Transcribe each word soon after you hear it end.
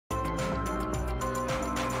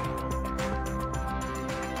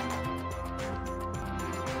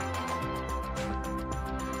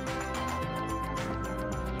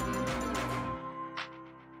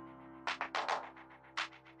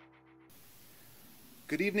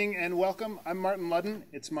Good evening and welcome. I'm Martin Ludden.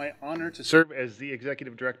 It's my honor to serve as the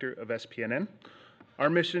Executive Director of SPNN. Our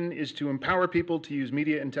mission is to empower people to use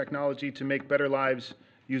media and technology to make better lives,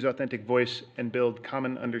 use authentic voice, and build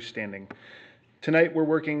common understanding. Tonight we're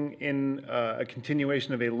working in a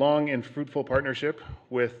continuation of a long and fruitful partnership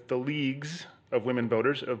with the leagues of women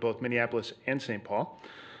voters of both Minneapolis and St. Paul.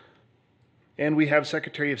 And we have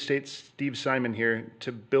Secretary of State Steve Simon here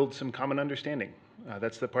to build some common understanding.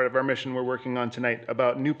 That's the part of our mission we're working on tonight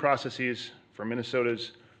about new processes for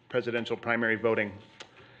Minnesota's presidential primary voting.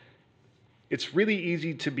 It's really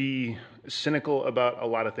easy to be cynical about a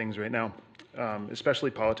lot of things right now,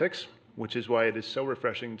 especially politics, which is why it is so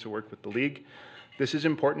refreshing to work with the League. This is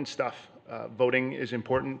important stuff. Voting is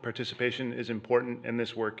important, participation is important, and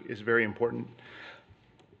this work is very important.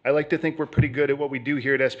 I like to think we're pretty good at what we do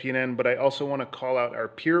here at SPNN, but I also want to call out our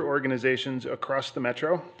peer organizations across the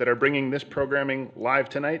metro that are bringing this programming live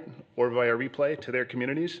tonight or via replay to their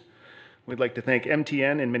communities. We'd like to thank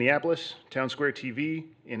MTN in Minneapolis, Town Square TV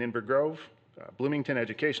in Inver Grove, Bloomington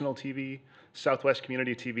Educational TV, Southwest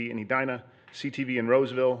Community TV in Edina, CTV in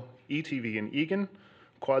Roseville, ETV in Eagan,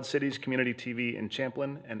 Quad Cities Community TV in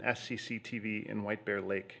Champlin, and SCC TV in White Bear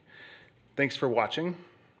Lake. Thanks for watching,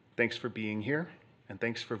 thanks for being here, and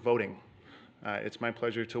thanks for voting. It's my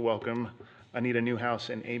pleasure to welcome Anita Newhouse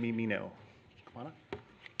and Amy Mino. Come on up.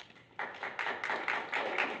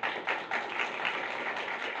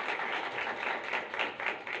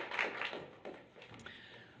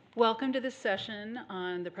 Welcome to this session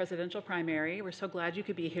on the presidential primary. We're so glad you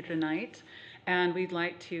could be here tonight. And we'd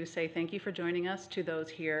like to say thank you for joining us to those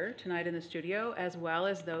here tonight in the studio, as well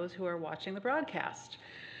as those who are watching the broadcast.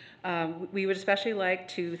 We would especially like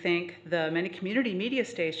to thank the many community media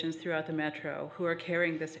stations throughout the metro who are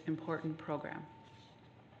carrying this important program.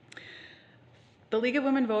 The League of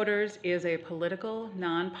Women Voters is a political,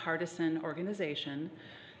 nonpartisan organization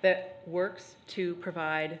that works to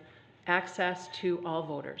provide access to all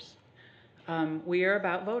voters. We are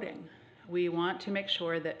about voting. We want to make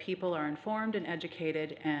sure that people are informed and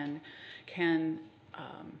educated and can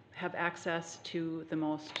have access to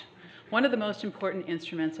one of the most important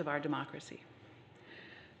instruments of our democracy.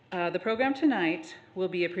 The program tonight will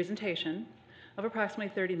be a presentation of approximately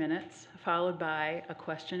 30 minutes, followed by a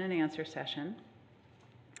question and answer session.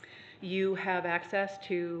 You have access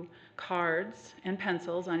to cards and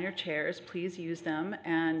pencils on your chairs. Please use them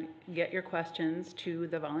and get your questions to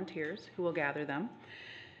the volunteers who will gather them.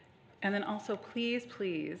 And then also, please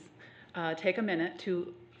take a minute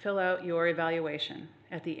to fill out your evaluation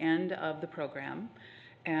at the end of the program.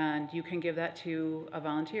 And you can give that to a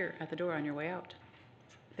volunteer at the door on your way out.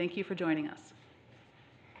 Thank you for joining us.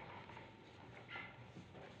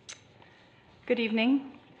 Good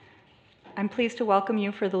evening. I'm pleased to welcome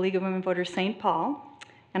you for the League of Women Voters St. Paul,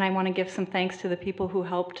 and I want to give some thanks to the people who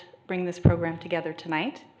helped bring this program together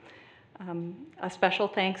tonight. A special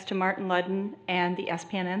thanks to Martin Ludden and the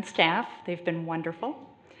SPNN staff. They've been wonderful.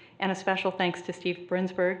 And a special thanks to Steve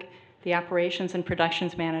Brinsberg, the Operations and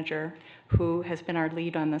Productions Manager, who has been our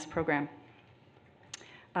lead on this program.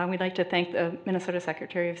 We'd like to thank the Minnesota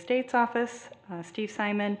Secretary of State's office, Steve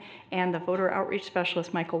Simon, and the Voter Outreach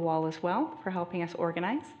Specialist, Michael Wall, as well, for helping us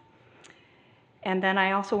organize. And then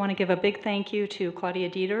I also want to give a big thank you to Claudia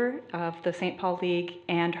Dieter of the St. Paul League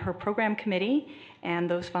and her program committee, and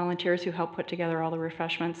those volunteers who helped put together all the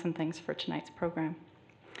refreshments and things for tonight's program.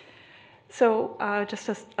 So just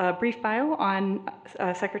a brief bio on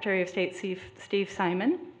Secretary of State Steve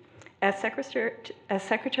Simon. As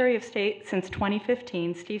Secretary of State since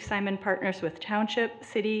 2015, Steve Simon partners with township,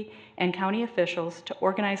 city, and county officials to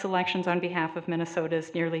organize elections on behalf of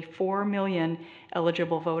Minnesota's nearly 4 million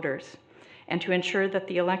eligible voters, and to ensure that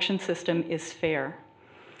the election system is fair.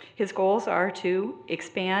 His goals are to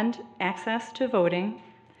expand access to voting,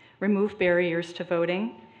 remove barriers to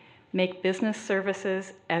voting, make business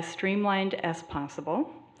services as streamlined as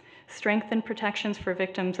possible, strengthen protections for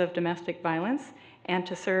victims of domestic violence, and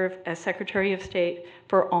to serve as Secretary of State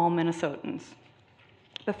for all Minnesotans.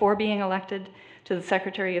 Before being elected to the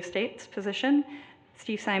Secretary of State's position,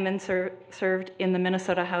 Steve Simon served in the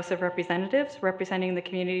Minnesota House of Representatives, representing the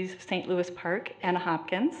communities of St. Louis Park and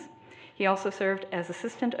Hopkins. He also served as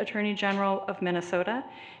Assistant Attorney General of Minnesota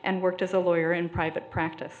and worked as a lawyer in private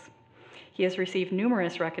practice. He has received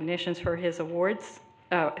numerous recognitions for his awards,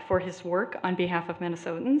 for his work on behalf of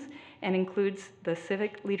Minnesotans, and includes the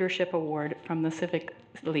Civic Leadership Award from the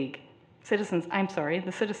the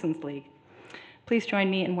Citizens League. Please join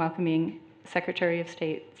me in welcoming Secretary of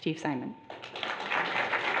State Steve Simon.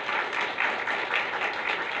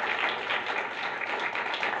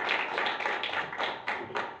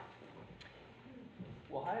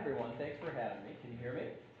 Well, hi everyone. everyone. Thanks for having me. Can you hear me?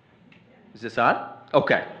 Is this on?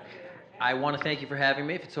 Okay. I want to thank you for having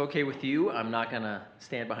me. If it's okay with you, I'm not going to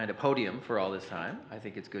stand behind a podium for all this time. I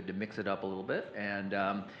think it's good to mix it up a little bit. And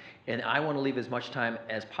I want to leave as much time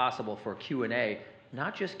as possible for Q&A,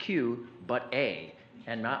 not just Q, but A.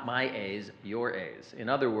 And not my A's, your A's. In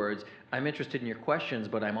other words, I'm interested in your questions,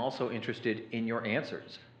 but I'm also interested in your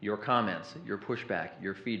answers, your comments, your pushback,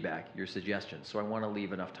 your feedback, your suggestions. So I want to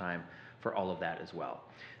leave enough time for all of that as well.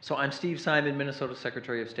 So I'm Steve Simon, Minnesota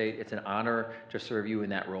Secretary of State. It's an honor to serve you in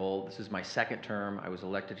that role. This is my second term. I was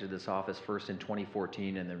elected to this office first in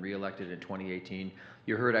 2014 and then re-elected in 2018.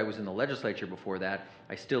 You heard I was in the legislature before that.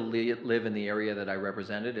 I still live in the area that I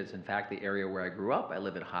represented. It's in fact the area where I grew up. I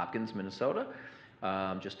live in Hopkins, Minnesota.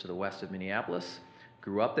 Just to the west of Minneapolis.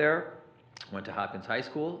 Grew up there, went to Hopkins High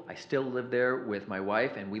School. I still live there with my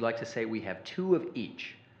wife, and we like to say we have two of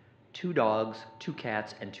each. 2 dogs, 2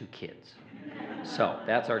 cats, and 2 kids. So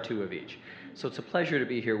that's our 2 of each. So it's a pleasure to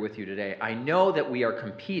be here with you today. I know that we are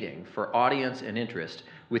competing for audience and interest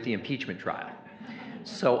with the impeachment trial.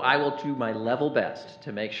 So I will do my level best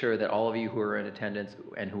to make sure that all of you who are in attendance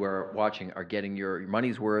and who are watching are getting your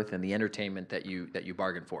money's worth and the entertainment that you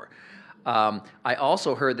bargained for. I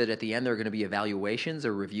also heard that at the end there are going to be evaluations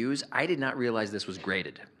or reviews. I did not realize this was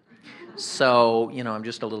graded. So, I'm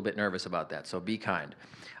just a little bit nervous about that, so be kind.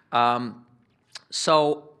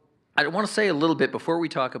 So I want to say a little bit, before we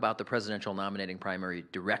talk about the presidential nominating primary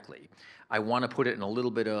directly, I want to put it in a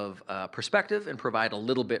little bit of perspective and provide a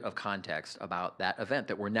little bit of context about that event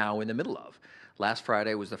that we're now in the middle of. Last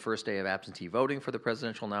Friday was the first day of absentee voting for the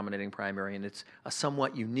presidential nominating primary, and it's a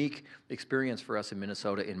somewhat unique experience for us in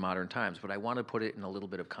Minnesota in modern times, but I want to put it in a little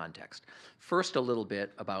bit of context. First, a little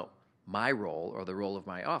bit about my role, or the role of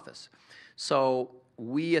my office. So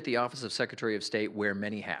we at the Office of Secretary of State wear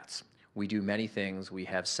many hats. We do many things. We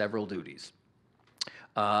have several duties.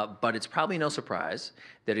 But it's probably no surprise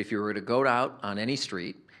that if you were to go out on any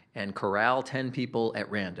street and corral 10 people at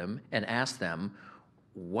random and ask them,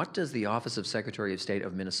 what does the Office of Secretary of State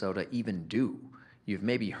of Minnesota even do? You've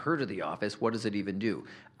maybe heard of the office. What does it even do?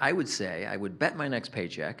 I would say, I would bet my next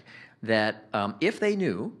paycheck that if they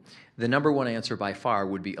knew, the number one answer by far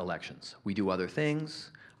would be elections. We do other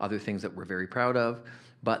things that we're very proud of,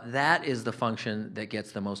 but that is the function that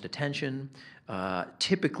gets the most attention,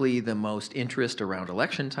 typically the most interest around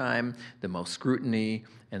election time, the most scrutiny,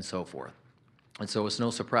 and so forth. And so it's no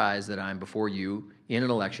surprise that I'm before you in an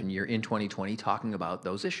election year in 2020 talking about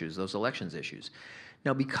those issues, those elections issues.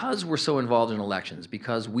 Now, because we're so involved in elections,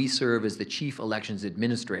 because we serve as the chief elections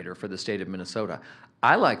administrator for the state of Minnesota,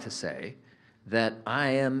 I like to say that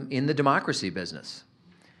I am in the democracy business.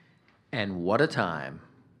 And what a time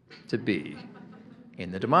to be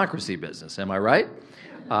in the democracy business, am I right?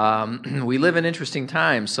 We live in interesting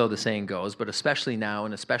times, so the saying goes, but especially now,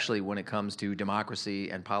 and especially when it comes to democracy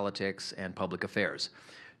and politics and public affairs.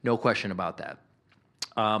 No question about that.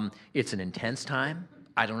 It's an intense time.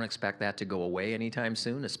 I don't expect that to go away anytime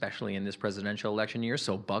soon, especially in this presidential election year,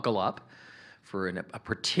 so buckle up for a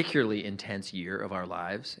particularly intense year of our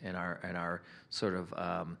lives and our sort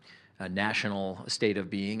of national state of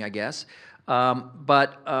being, I guess.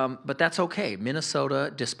 But that's okay.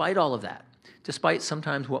 Minnesota, despite all of that, despite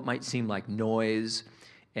sometimes what might seem like noise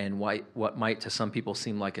and what might to some people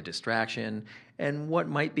seem like a distraction and what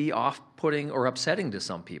might be off-putting or upsetting to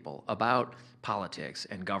some people about politics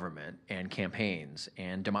and government and campaigns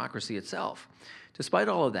and democracy itself. Despite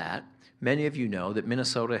all of that, many of you know that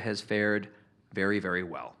Minnesota has fared very, very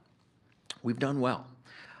well. We've done well.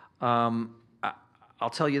 I'll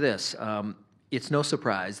tell you this. It's no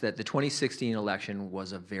surprise that the 2016 election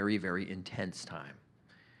was a very, very intense time.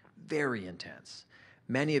 Very intense.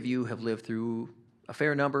 Many of you have lived through a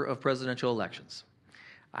fair number of presidential elections.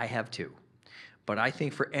 I have too. But I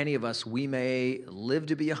think for any of us, we may live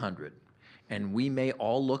to be 100, and we may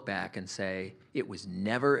all look back and say, it was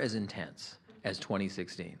never as intense as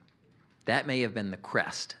 2016. That may have been the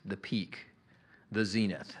crest, the peak, the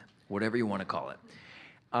zenith, whatever you want to call it.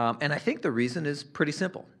 And I think the reason is pretty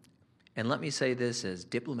simple. And let me say this as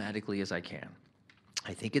diplomatically as I can.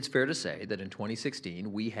 I think it's fair to say that in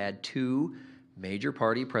 2016, we had 2 major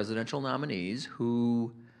party presidential nominees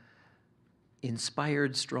who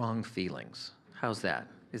inspired strong feelings. How's that?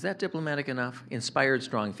 Is that diplomatic enough? Inspired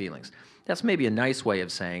strong feelings. That's maybe a nice way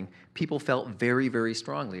of saying people felt very, very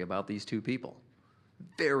strongly about these 2 people.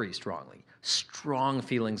 Very strongly. Strong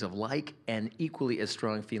feelings of like and equally as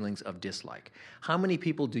strong feelings of dislike. How many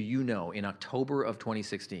people do you know in October of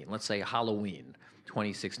 2016, let's say Halloween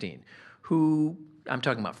 2016, who, I'm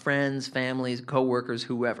talking about friends, families, coworkers,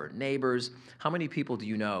 whoever, neighbors. How many people do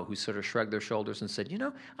you know who sort of shrugged their shoulders and said, you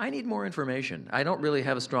know, I need more information. I don't really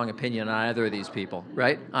have a strong opinion on either of these people,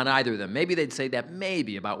 right? On either of them. Maybe they'd say that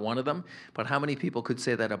maybe about one of them, but how many people could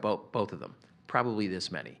say that about both of them? Probably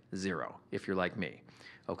this many, 0, if you're like me,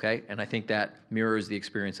 okay? And I think that mirrors the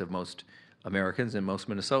experience of most Americans and most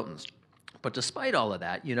Minnesotans. But despite all of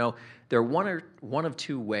that, you know, there are one of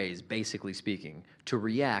two ways, basically speaking, to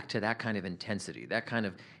react to that kind of intensity, that kind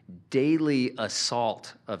of daily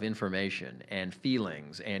assault of information and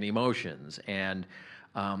feelings and emotions and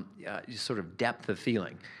sort of depth of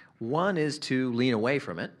feeling. One is to lean away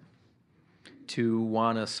from it, to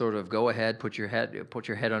want to sort of go ahead, put your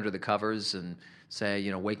head under the covers and say,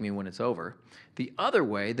 you know, wake me when it's over. The other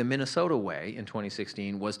way, the Minnesota way in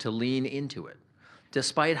 2016, was to lean into it.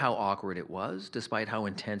 Despite how awkward it was, despite how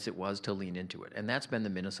intense it was to lean into it. And that's been the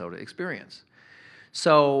Minnesota experience.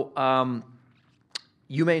 So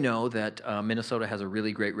you may know that Minnesota has a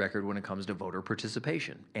really great record when it comes to voter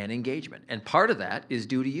participation and engagement. And part of that is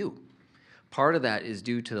due to you. Part of that is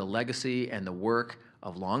due to the legacy and the work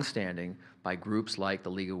of longstanding by groups like the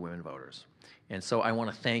League of Women Voters. And so I want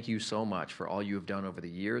to thank you so much for all you have done over the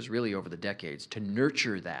years, really over the decades, to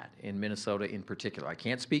nurture that in Minnesota in particular. I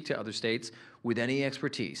can't speak to other states with any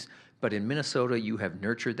expertise, but in Minnesota you have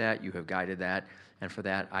nurtured that, you have guided that, and for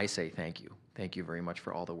that I say thank you. Thank you very much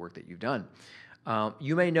for all the work that you've done.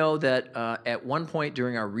 You may know that at one point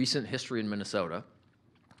during our recent history in Minnesota,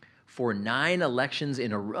 for 9 elections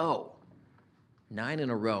in a row, 9 in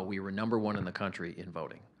a row, we were number 1 in the country in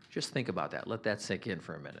voting. Just think about that. Let that sink in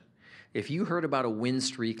for a minute. If you heard about a win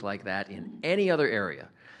streak like that in any other area,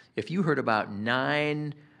 if you heard about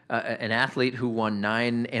an athlete who won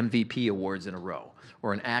 9 MVP awards in a row,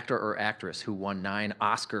 or an actor or actress who won 9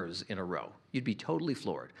 Oscars in a row, you'd be totally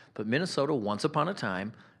floored. But Minnesota, once upon a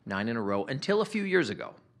time, 9 in a row, until a few years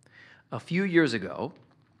ago. A few years ago,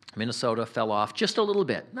 Minnesota fell off just a little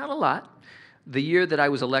bit, not a lot. The year that I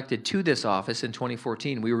was elected to this office in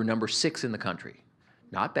 2014, we were number 6 in the country.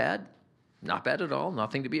 Not bad. Not bad at all,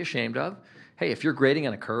 nothing to be ashamed of. Hey, if you're grading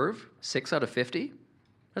on a curve, 6 out of 50,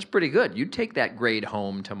 that's pretty good. You'd take that grade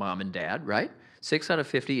home to mom and dad, right? 6 out of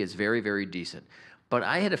 50 is very, very decent. But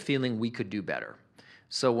I had a feeling we could do better.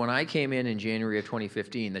 So when I came in January of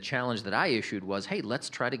 2015, the challenge that I issued was, hey, let's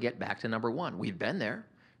try to get back to number 1. We've been there.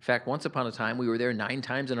 In fact, once upon a time, we were there 9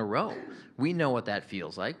 times in a row. We know what that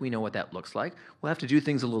feels like. We know what that looks like. We'll have to do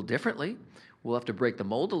things a little differently. We'll have to break the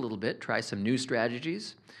mold a little bit, try some new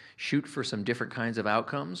strategies, shoot for some different kinds of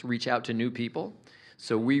outcomes, reach out to new people.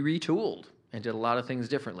 So we retooled and did a lot of things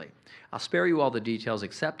differently. I'll spare you all the details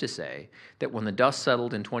except to say that when the dust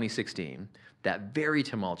settled in 2016, that very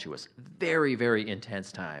tumultuous, very, very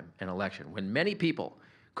intense time and election, when many people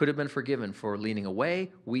could have been forgiven for leaning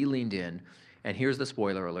away, we leaned in. And here's the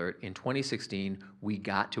spoiler alert. In 2016, we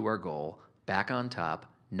got to our goal, back on top,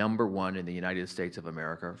 number 1 in the United States of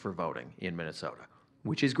America for voting in Minnesota,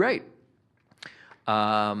 which is great.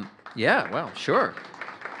 Yeah, well, sure.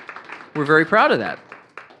 We're very proud of that.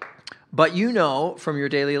 But you know from your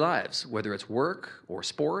daily lives, whether it's work or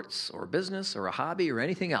sports or business or a hobby or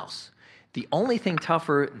anything else, the only thing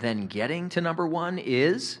tougher than getting to number 1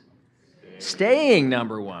 is staying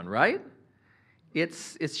number 1, right?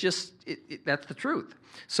 It's just, that's the truth.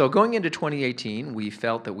 So going into 2018, we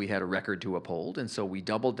felt that we had a record to uphold, and so we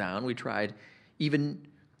doubled down. We tried even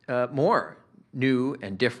more new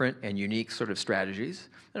and different and unique sort of strategies.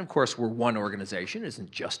 And of course, we're one organization. It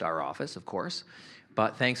isn't just our office, of course.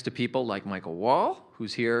 But thanks to people like Michael Wall,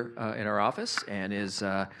 who's here in our office and is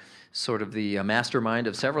sort of the mastermind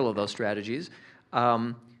of several of those strategies,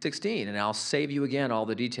 16. And I'll save you again all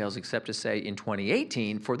the details except to say in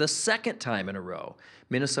 2018, for the 2nd time in a row,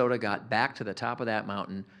 Minnesota got back to the top of that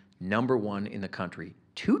mountain, number 1 in the country,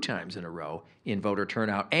 2 times in a row in voter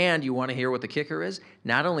turnout. And you want to hear what the kicker is?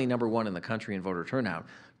 Not only number 1 in the country in voter turnout,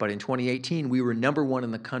 but in 2018, we were number 1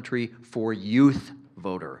 in the country for youth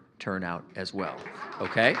voter turnout as well,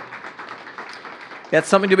 okay? That's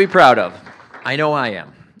something to be proud of. I know I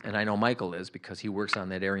am, and I know Michael is because he works on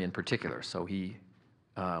that area in particular, so we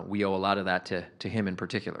owe a lot of that to him in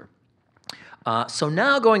particular. So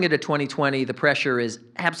now going into 2020, the pressure is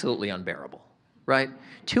absolutely unbearable, right?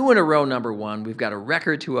 2 in a row, number 1. We've got a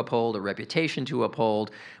record to uphold, a reputation to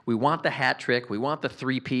uphold. We want the hat trick. We want the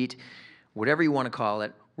three-peat, whatever you want to call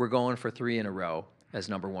it. We're going for 3 in a row as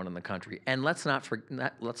number 1 in the country. And let's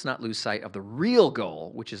not lose sight of the real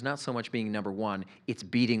goal, which is not so much being number 1, it's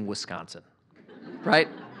beating Wisconsin, right?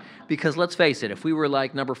 Because let's face it, if we were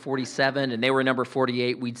like number 47 and they were number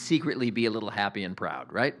 48, we'd secretly be a little happy and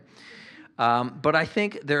proud, right? But I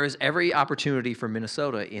think there is every opportunity for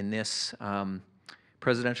Minnesota in this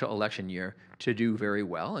presidential election year to do very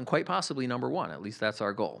well, and quite possibly number one. At least that's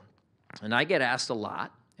our goal. And I get asked a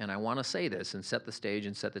lot, and I want to say this and set the stage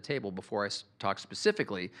and set the table before I talk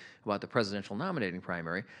specifically about the presidential nominating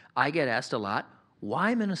primary. I get asked a lot,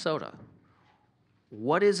 why Minnesota?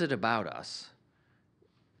 What is it about us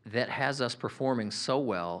that has us performing so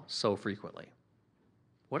well so frequently?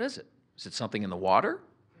 What is it? Is it something in the water?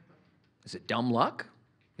 Is it dumb luck?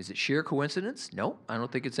 Is it sheer coincidence? No, I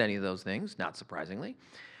don't think it's any of those things, not surprisingly.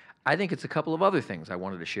 I think it's a couple of other things I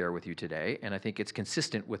wanted to share with you today, and I think it's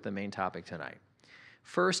consistent with the main topic tonight.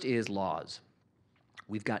 First is laws.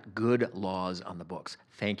 We've got good laws on the books.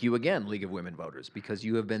 Thank you again, League of Women Voters, because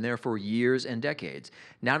you have been there for years and decades,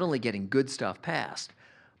 not only getting good stuff passed,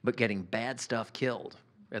 but getting bad stuff killed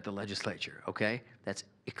at the legislature, okay? That's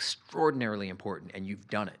extraordinarily important, and you've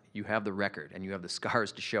done it. You have the record, and you have the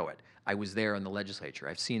scars to show it. I was there in the legislature.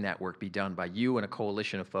 I've seen that work be done by you and a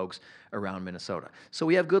coalition of folks around Minnesota. So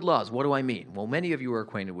we have good laws. What do I mean? Well, many of you are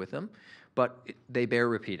acquainted with them, but they bear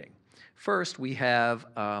repeating. First, we have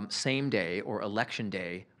same-day or election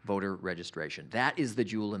day voter registration. That is the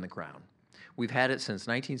jewel in the crown. We've had it since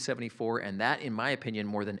 1974, and that, in my opinion,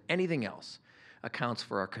 more than anything else, accounts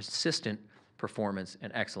for our consistent performance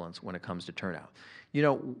and excellence when it comes to turnout. You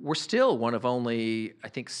know, we're still one of only, I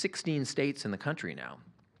think, 16 states in the country now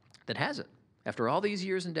that has it. After all these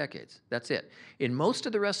years and decades, that's it. In most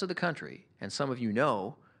of the rest of the country, and some of you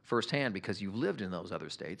know firsthand because you've lived in those other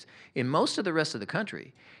states, in most of the rest of the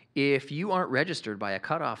country, if you aren't registered by a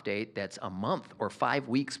cutoff date that's a month or 5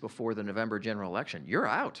 weeks before the November general election, you're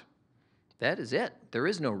out. That is it. There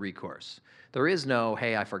is no recourse. There is no,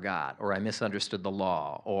 hey, I forgot, or I misunderstood the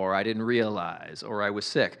law, or I didn't realize, or I was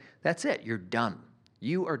sick. That's it. You're done.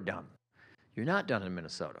 You are done. You're not done in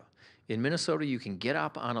Minnesota. In Minnesota, you can get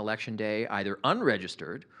up on election day either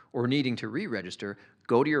unregistered or needing to re-register,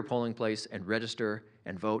 go to your polling place and register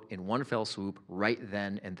and vote in one fell swoop right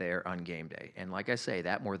then and there on game day. And like I say,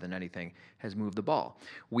 that more than anything has moved the ball.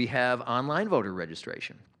 We have online voter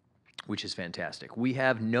registration, which is fantastic. We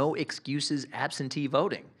have no excuses absentee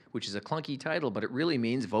voting, which is a clunky title, but it really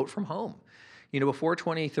means vote from home. You know, before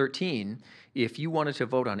 2013, if you wanted to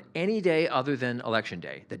vote on any day other than Election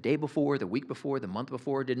Day, the day before, the week before, the month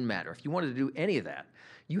before, it didn't matter. If you wanted to do any of that,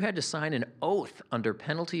 you had to sign an oath under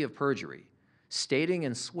penalty of perjury, stating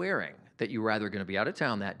and swearing that you were either going to be out of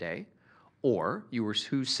town that day or you were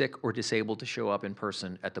too sick or disabled to show up in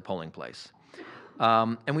person at the polling place.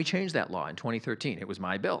 And we changed that law in 2013. It was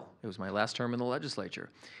my bill. It was my last term in the legislature.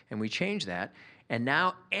 And we changed that. And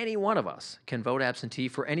now any one of us can vote absentee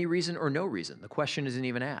for any reason or no reason. The question isn't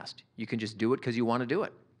even asked. You can just do it because you want to do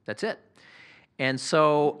it. That's it. And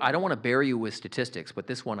so I don't want to bury you with statistics, but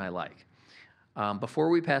this one I like. Before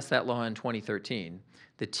we passed that law in 2013,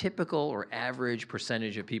 the typical or average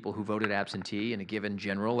percentage of people who voted absentee in a given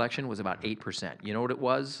general election was about 8%. You know what it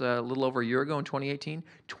was a little over a year ago in 2018?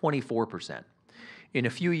 24%. In a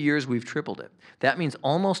few years, we've tripled it. That means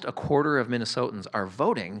almost a quarter of Minnesotans are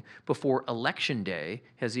voting before Election Day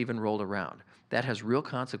has even rolled around. That has real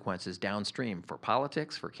consequences downstream for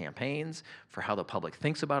politics, for campaigns, for how the public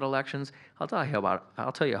thinks about elections. I'll tell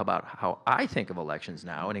you about how I think of elections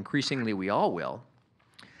now, and increasingly we all will.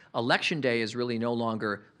 Election Day is really no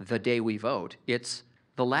longer the day we vote. It's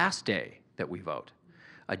the last day that we vote.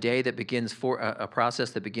 A day that begins a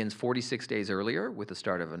process that begins 46 days earlier with the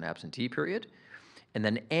start of an absentee period, and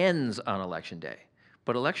then ends on Election Day.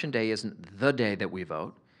 But Election Day isn't the day that we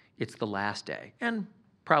vote, it's the last day, and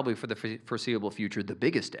probably for the foreseeable future, the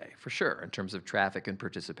biggest day, for sure, in terms of traffic and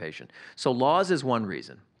participation. So laws is one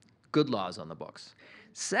reason, good laws on the books.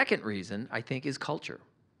 Second reason, I think, is culture.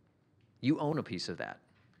 You own a piece of that.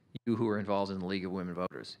 You who are involved in the League of Women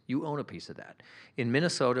Voters, you own a piece of that. In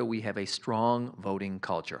Minnesota, we have a strong voting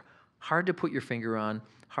culture. Hard to put your finger on,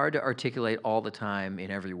 hard to articulate all the time in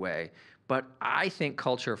every way, but I think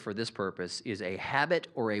culture for this purpose is a habit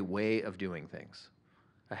or a way of doing things.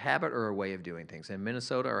 A habit or a way of doing things. In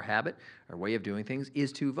Minnesota, our habit, our way of doing things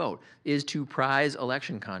is to vote, is to prize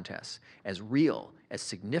election contests as real, as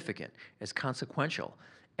significant, as consequential,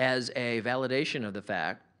 as a validation of the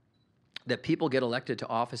fact that people get elected to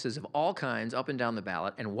offices of all kinds up and down the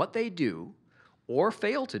ballot, and what they do or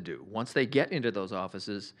fail to do once they get into those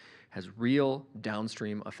offices has real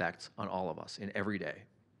downstream effects on all of us in every day,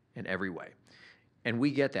 in every way. And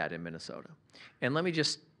we get that in Minnesota. And let me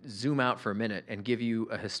just zoom out for a minute and give you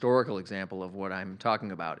a historical example of what I'm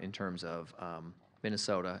talking about in terms of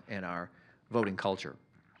Minnesota and our voting culture.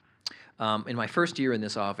 In my first year in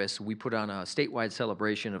this office, we put on a statewide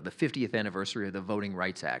celebration of the 50th anniversary of the Voting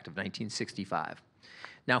Rights Act of 1965.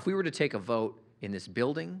 Now, if we were to take a vote in this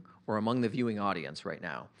building or among the viewing audience right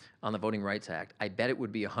now on the Voting Rights Act, I bet it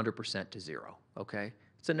would be 100% to zero, okay?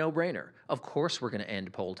 It's a no-brainer. Of course we're going to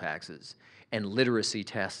end poll taxes and literacy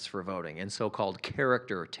tests for voting and so-called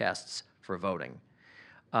character tests for voting.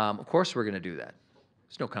 Of course we're going to do that.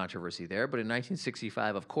 There's no controversy there, but in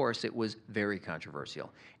 1965, of course, it was very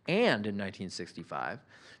controversial. And in 1965,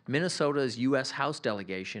 Minnesota's U.S. House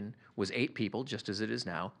delegation was 8 people, just as it is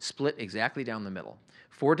now, split exactly down the middle.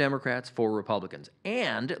 4 Democrats, 4 Republicans.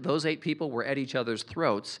 And those 8 people were at each other's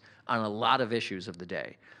throats on a lot of issues of the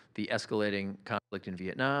day. The escalating conflict in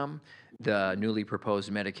Vietnam, the newly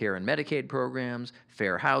proposed Medicare and Medicaid programs,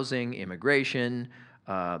 fair housing, immigration,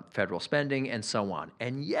 federal spending, and so on.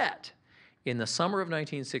 And yet, in the summer of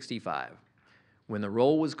 1965, when the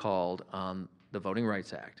roll was called on the Voting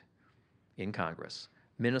Rights Act in Congress,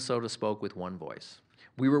 Minnesota spoke with one voice.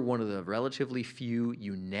 We were one of the relatively few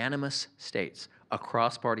unanimous states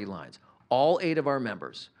across party lines. All 8 of our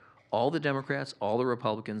members, all the Democrats, all the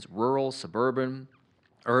Republicans, rural, suburban,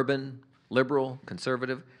 urban, liberal,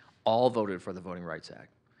 conservative, all voted for the Voting Rights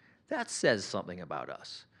Act. That says something about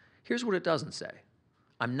us. Here's what it doesn't say.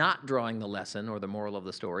 I'm not drawing the lesson or the moral of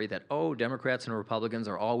the story that, oh, Democrats and Republicans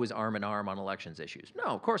are always arm in arm on elections issues. No,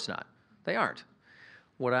 of course not. They aren't.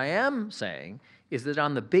 What I am saying is that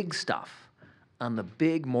on the big stuff, on the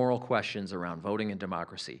big moral questions around voting and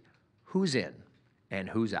democracy, who's in and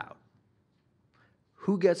who's out?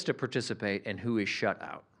 Who gets to participate and who is shut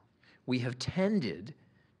out? We have tended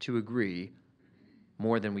to agree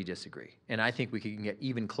more than we disagree. And I think we can get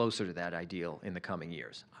even closer to that ideal in the coming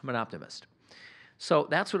years. I'm an optimist. So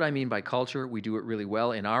that's what I mean by culture. We do it really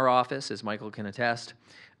well. In our office, as Michael can attest,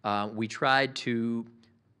 we tried to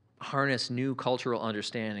harness new cultural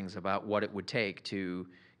understandings about what it would take to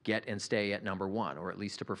get and stay at #1, or at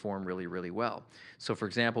least to perform really, really well. So for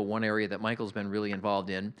example, one area that Michael's been really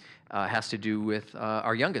involved in has to do with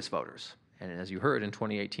our youngest voters. And as you heard, in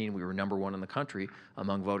 2018, we were #1 in the country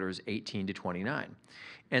among voters 18 to 29.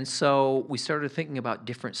 And so we started thinking about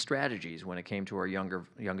different strategies when it came to our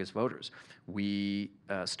youngest voters. We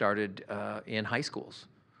started in high schools.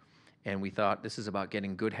 And we thought this is about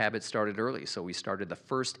getting good habits started early. So we started the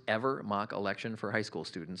first ever mock election for high school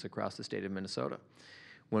students across the state of Minnesota.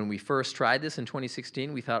 When we first tried this in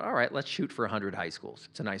 2016, we thought, all right, let's shoot for 100 high schools.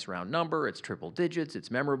 It's a nice round number, it's triple digits, it's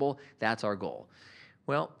memorable, that's our goal.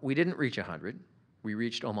 Well, we didn't reach 100. We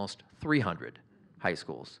reached almost 300 high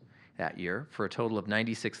schools that year for a total of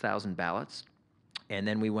 96,000 ballots. And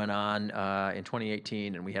then we went on in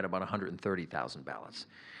 2018 and we had about 130,000 ballots.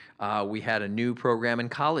 We had a new program in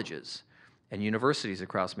colleges and universities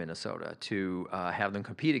across Minnesota to have them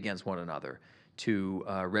compete against one another to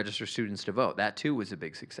register students to vote. That too was a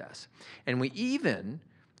big success. And we even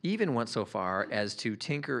went so far as to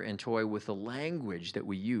tinker and toy with the language that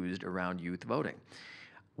we used around youth voting.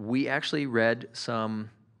 We actually read some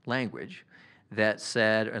language that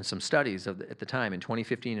said, and some studies at the time in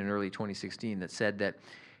 2015 and early 2016 that said that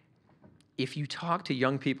if you talk to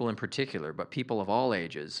young people in particular, but people of all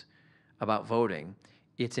ages, about voting,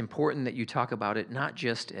 it's important that you talk about it not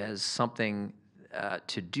just as something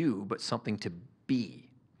to do, but something to be.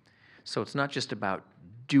 So it's not just about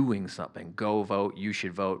doing something. Go vote, you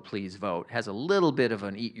should vote, please vote. It has a little bit of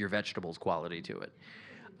an eat your vegetables quality to it.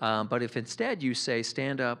 But if instead you say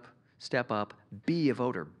stand up, step up, be a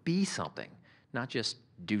voter, be something, not just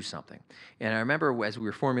do something. And I remember as we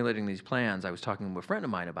were formulating these plans, I was talking to a friend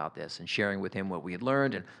of mine about this and sharing with him what we had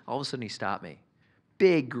learned, and all of a sudden he stopped me.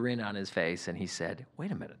 Big grin on his face, and he said,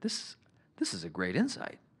 wait a minute, this is a great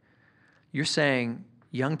insight. You're saying,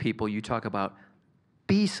 young people, you talk about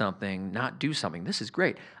be something, not do something. This is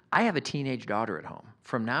great. I have a teenage daughter at home.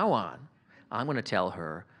 From now on, I'm going to tell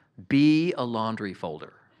her, be a laundry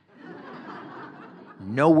folder.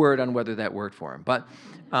 No word on whether that worked for him. But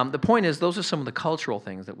the point is, those are some of the cultural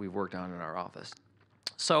things that we've worked on in our office.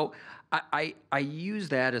 So I use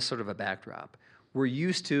that as sort of a backdrop. We're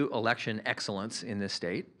used to election excellence in this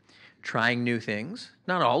state, trying new things.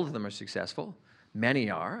 Not all of them are successful. Many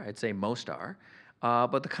are. I'd say most are.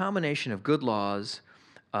 But the combination of good laws,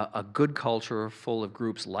 a good culture full of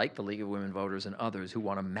groups like the League of Women Voters and others who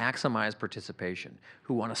want to maximize participation,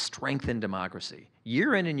 who want to strengthen democracy,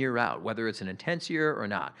 year in and year out, whether it's an intense year or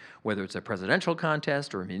not, whether it's a presidential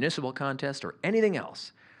contest or a municipal contest or anything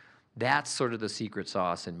else, that's sort of the secret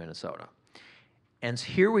sauce in Minnesota. And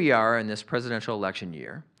here we are in this presidential election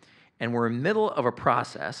year, and we're in the middle of a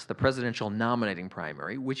process, the presidential nominating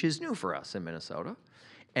primary, which is new for us in Minnesota.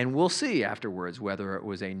 And we'll see afterwards whether it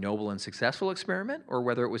was a noble and successful experiment or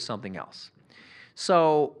whether it was something else.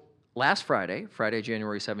 So last Friday,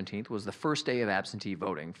 January 17th, was the first day of absentee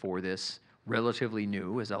voting for this relatively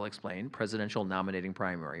new, as I'll explain, presidential nominating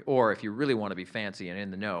primary, or if you really want to be fancy and in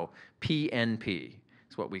the know, PNP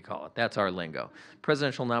is what we call it. That's our lingo.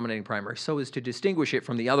 Presidential nominating primary, so as to distinguish it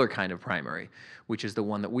from the other kind of primary, which is the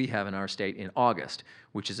one that we have in our state in August,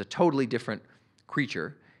 which is a totally different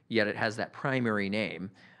creature, yet it has that primary name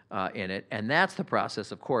in it. And that's the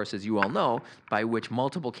process, of course, as you all know, by which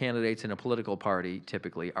multiple candidates in a political party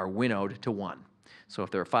typically are winnowed to one. So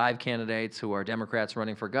if there are 5 candidates who are Democrats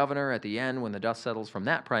running for governor, at the end, when the dust settles from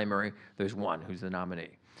that primary, there's one who's the nominee.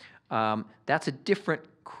 That's a different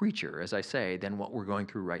creature, as I say, than what we're going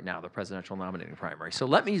through right now, the presidential nominating primary. So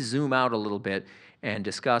let me zoom out a little bit and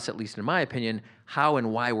discuss, at least in my opinion, how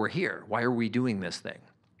and why we're here. Why are we doing this thing?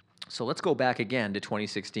 So let's go back again to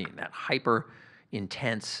 2016, that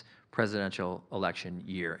hyper-intense presidential election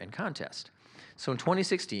year and contest. So in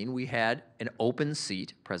 2016, we had an open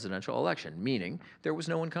seat presidential election, meaning there was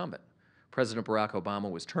no incumbent. President Barack Obama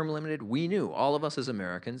was term limited. We knew, all of us as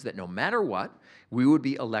Americans, that no matter what, we would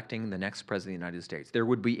be electing the next president of the United States. There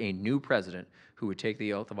would be a new president who would take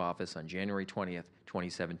the oath of office on January 20th,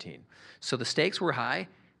 2017. So the stakes were high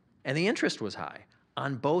and the interest was high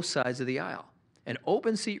on both sides of the aisle. An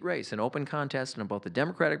open seat race, an open contest in both the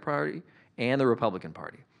Democratic Party and the Republican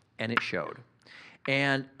Party, and it showed.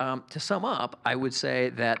 And to sum up, I would say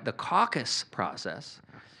that the caucus process,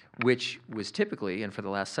 which was typically, and for the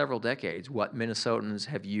last several decades, what Minnesotans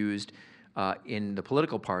have used in the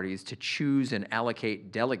political parties to choose and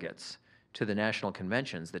allocate delegates to the national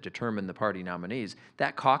conventions that determine the party nominees,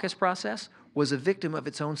 that caucus process was a victim of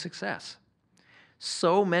its own success.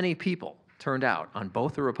 So many people turned out on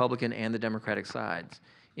both the Republican and the Democratic sides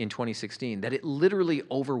in 2016 that it literally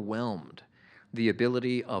overwhelmed the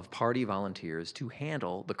ability of party volunteers to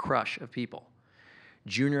handle the crush of people.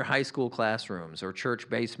 Junior high school classrooms or church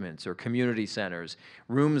basements or community centers,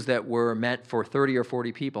 rooms that were meant for 30 or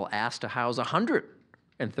 40 people asked to house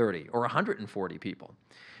 130 or 140 people.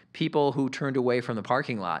 People who turned away from the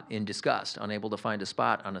parking lot in disgust, unable to find a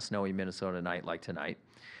spot on a snowy Minnesota night like tonight.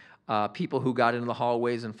 People who got into the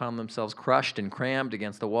hallways and found themselves crushed and crammed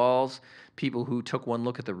against the walls. People who took one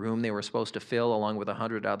look at the room they were supposed to fill along with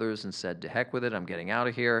 100 others and said, to heck with it, I'm getting out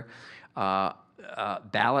of here.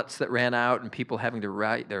 Ballots that ran out and people having to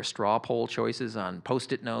write their straw poll choices on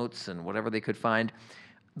Post-it notes and whatever they could find.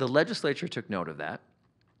 The legislature took note of that.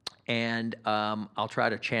 And I'll try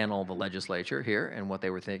to channel the legislature here and what they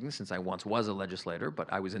were thinking, since I once was a legislator, but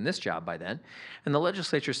I was in this job by then. And the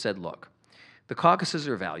legislature said, look, the caucuses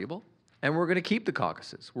are valuable, and we're going to keep the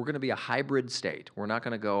caucuses. We're going to be a hybrid state. We're not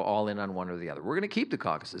going to go all in on one or the other. We're going to keep the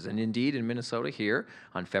caucuses. And indeed, in Minnesota here,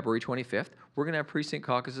 on February 25th, we're going to have precinct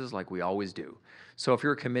caucuses like we always do. So if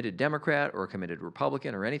you're a committed Democrat or a committed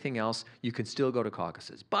Republican or anything else, you can still go to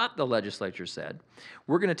caucuses. But the legislature said,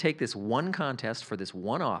 we're going to take this one contest for this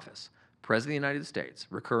one office, President of the United States,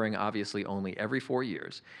 recurring obviously only every 4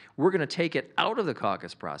 years. We're going to take it out of the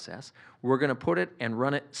caucus process. We're going to put it and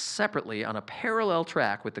run it separately on a parallel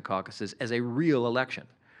track with the caucuses as a real election.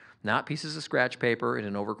 Not pieces of scratch paper in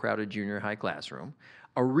an overcrowded junior high classroom.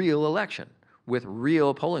 A real election with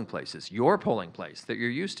real polling places, your polling place that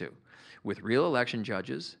you're used to, with real election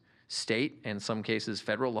judges, state and in some cases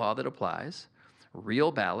federal law that applies,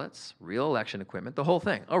 real ballots, real election equipment, the whole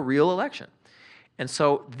thing, a real election. And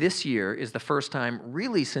so this year is the first time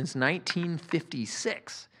really since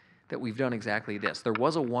 1956 that we've done exactly this. There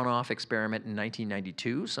was a one-off experiment in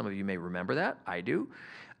 1992. Some of you may remember that. I do.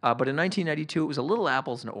 But in 1992, it was a little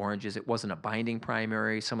apples and oranges. It wasn't a binding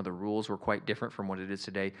primary. Some of the rules were quite different from what it is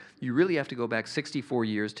today. You really have to go back 64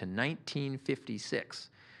 years to 1956,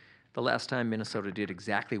 the last time Minnesota did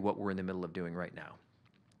exactly what we're in the middle of doing right now,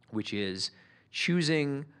 which is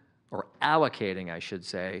choosing or allocating, I should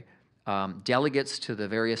say, delegates to the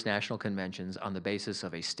various national conventions on the basis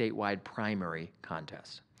of a statewide primary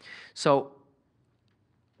contest. So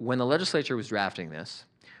when the legislature was drafting this,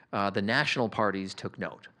 the national parties took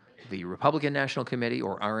note. The Republican National Committee,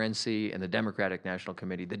 or RNC, and the Democratic National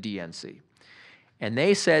Committee, the DNC. And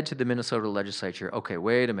they said to the Minnesota legislature, okay,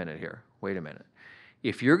 wait a minute here, wait a minute.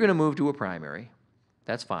 If you're going to move to a primary,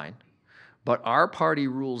 that's fine. But our party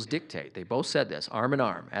rules dictate, they both said this, arm in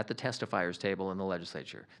arm, at the testifiers table in the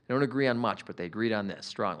legislature. They don't agree on much, but they agreed on this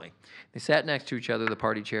strongly. They sat next to each other, the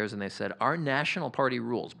party chairs, and they said, our national party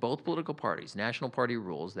rules, both political parties, national party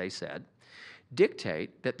rules, they said,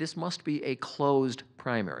 dictate that this must be a closed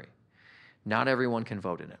primary. Not everyone can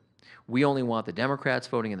vote in it. We only want the Democrats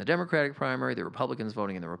voting in the Democratic primary, the Republicans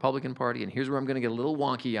voting in the Republican Party, and here's where I'm going to get a little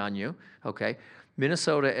wonky on you, okay?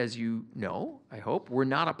 Minnesota, as you know, I hope, we're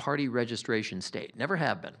not a party registration state. Never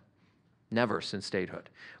have been. Never since statehood.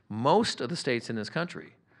 Most of the states in this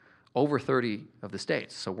country over 30 of the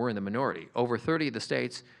states, so we're in the minority, over 30 of the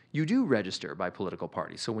states, you do register by political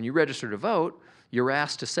party. So when you register to vote, you're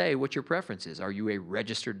asked to say what your preference is. Are you a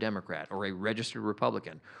registered Democrat or a registered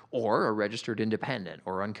Republican or a registered independent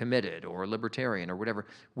or uncommitted or libertarian or whatever?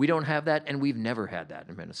 We don't have that, and we've never had that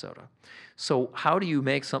in Minnesota. So how do you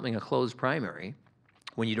make something a closed primary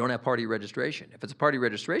when you don't have party registration? If it's a party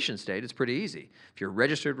registration state, it's pretty easy. If you're a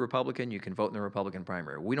registered Republican, you can vote in the Republican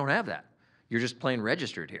primary. We don't have that. You're just plain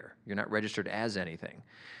registered here. You're not registered as anything.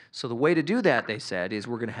 So the way to do that, they said, is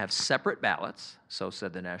we're going to have separate ballots, so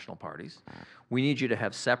said the national parties. We need you to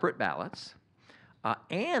have separate ballots.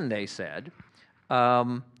 And they said,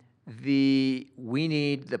 we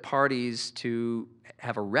need the parties to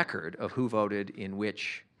have a record of who voted in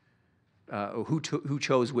which, who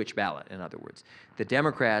chose which ballot, in other words. The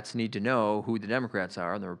Democrats need to know who the Democrats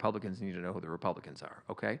are, and the Republicans need to know who the Republicans are,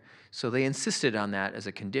 okay? So they insisted on that as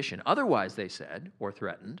a condition. Otherwise, they said, or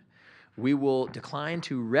threatened, we will decline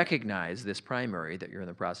to recognize this primary that you're in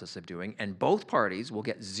the process of doing, and both parties will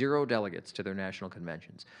get 0 delegates to their national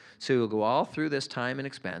conventions. So you'll go all through this time and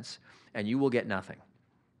expense, and you will get nothing.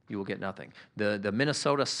 You will get nothing. The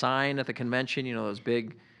Minnesota sign at the convention, you know, those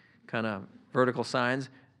big kind of vertical signs,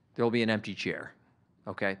 there will be an empty chair.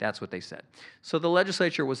 Okay, that's what they said. So the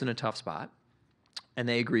legislature was in a tough spot, and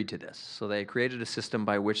they agreed to this. So they created a system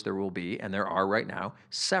by which there will be, and there are right now,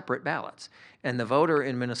 separate ballots. And the voter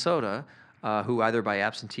in Minnesota, who either by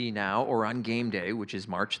absentee now or on game day, which is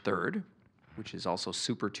March 3rd, which is also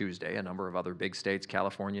Super Tuesday, a number of other big states,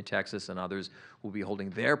 California, Texas, and others will be holding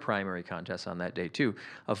their primary contests on that day too.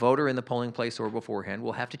 A voter in the polling place or beforehand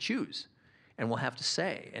will have to choose and will have to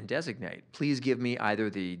say and designate, please give me either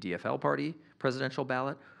the DFL party presidential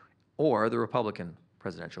ballot or the Republican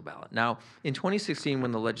presidential ballot. Now, in 2016,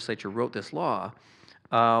 when the legislature wrote this law,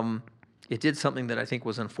 it did something that I think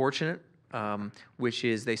was unfortunate, which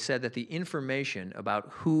is they said that the information about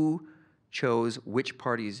who chose which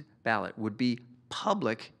party's ballot would be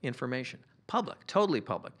public information. Public, totally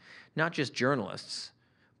public. Not just journalists,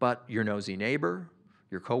 but your nosy neighbor,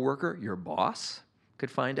 your coworker, your boss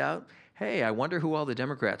could find out, hey, I wonder who all the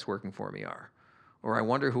Democrats working for me are. Or I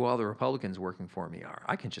wonder who all the Republicans working for me are.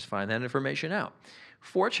 I can just find that information out.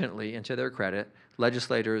 Fortunately, and to their credit,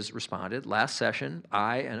 legislators responded. Last session,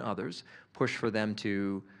 I and others pushed for them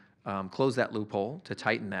to close that loophole, to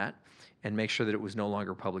tighten that, and make sure that it was no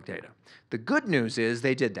longer public data. The good news is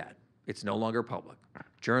they did that. It's no longer public.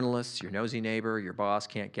 Journalists, your nosy neighbor, your boss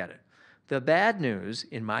can't get it. The bad news,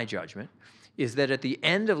 in my judgment, is that at the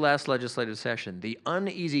end of last legislative session, the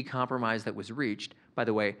uneasy compromise that was reached, by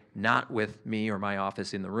the way, not with me or my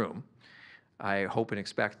office in the room. I hope and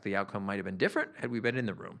expect the outcome might have been different had we been in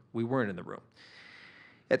the room. We weren't in the room.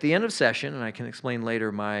 At the end of session, and I can explain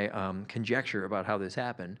later my conjecture about how this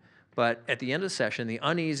happened, but at the end of session, the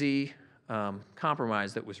uneasy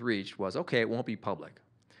compromise that was reached was, okay, it won't be public.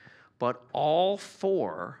 But all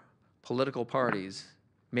 4 political parties,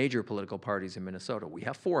 major political parties in Minnesota, we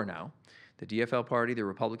have 4 now, the DFL party, the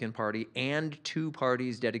Republican Party, and 2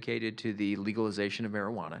 parties dedicated to the legalization of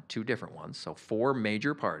marijuana, 2 different ones, so 4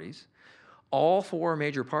 major parties. All 4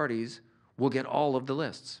 major parties will get all of the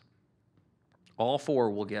lists. All 4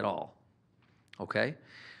 will get all, okay?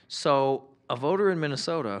 So a voter in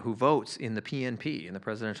Minnesota who votes in the PNP, in the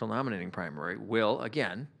presidential nominating primary, will,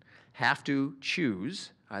 again, have to choose,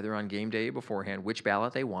 either on game day beforehand, which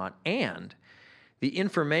ballot they want, and the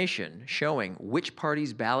information showing which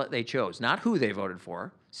party's ballot they chose, not who they voted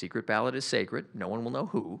for. Secret ballot is sacred. No one will know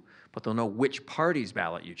who, but they'll know which party's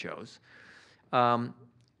ballot you chose.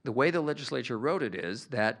 The way the legislature wrote it is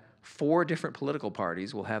that 4 different political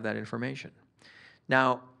parties will have that information.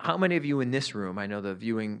 Now, how many of you in this room, I know the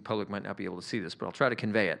viewing public might not be able to see this, but I'll try to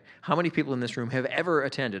convey it. How many people in this room have ever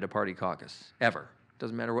attended a party caucus? Ever?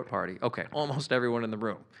 Doesn't matter what party. Okay, almost everyone in the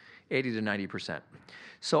room, 80 to 90%.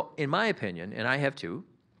 So in my opinion, and I have 2,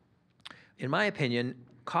 in my opinion,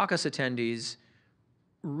 caucus attendees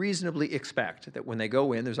reasonably expect that when they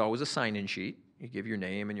go in, there's always a sign-in sheet. You give your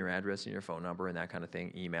name and your address and your phone number and that kind of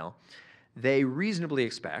thing, email. They reasonably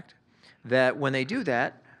expect that when they do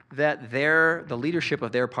that, that the leadership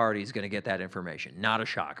of their party is going to get that information. Not a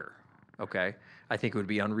shocker, okay? I think it would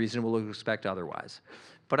be unreasonable to expect otherwise.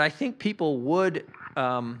 But I think people would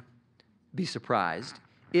be surprised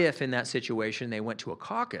if, in that situation, they went to a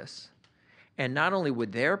caucus, and not only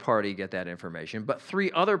would their party get that information, but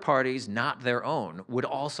 3 other parties, not their own, would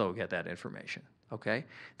also get that information, okay?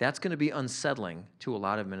 That's going to be unsettling to a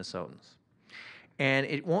lot of Minnesotans. And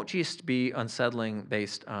it won't just be unsettling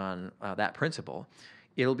based on that principle.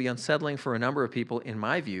 It'll be unsettling for a number of people, in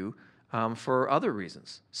my view, for other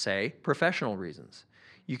reasons, say professional reasons.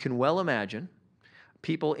 You can well imagine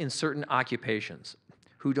people in certain occupations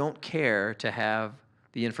who don't care to have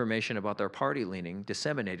the information about their party leaning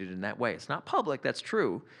disseminated in that way. It's not public, that's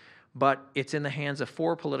true, but it's in the hands of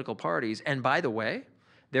 4 political parties. And by the way,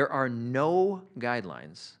 there are no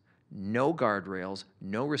guidelines, no guardrails,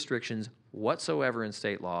 no restrictions whatsoever in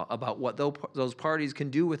state law about what those parties can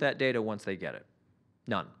do with that data once they get it.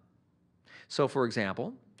 None. So for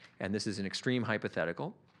example, and this is an extreme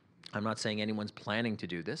hypothetical, I'm not saying anyone's planning to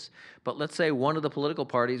do this, but let's say one of the political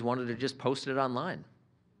parties wanted to just post it online.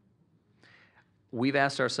 We've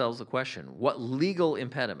asked ourselves the question, what legal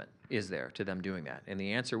impediment is there to them doing that? And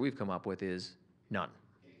the answer we've come up with is none.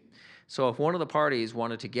 So if one of the parties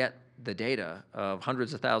wanted to get the data of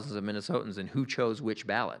hundreds of thousands of Minnesotans and who chose which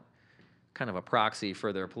ballot, kind of a proxy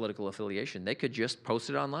for their political affiliation, they could just post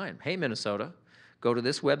it online. Hey, Minnesota, go to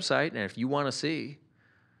this website, and if you want to see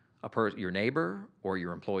your neighbor or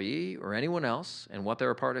your employee or anyone else and what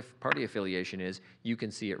their party affiliation is, you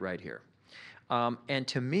can see it right here. And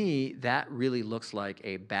to me, that really looks like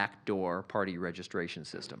a backdoor party registration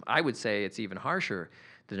system. I would say it's even harsher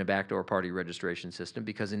than a backdoor party registration system,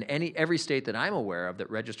 because in every state that I'm aware of that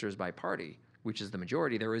registers by party, which is the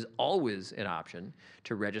majority, there is always an option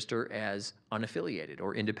to register as unaffiliated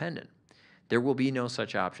or independent. There will be no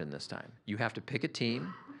such option this time. You have to pick a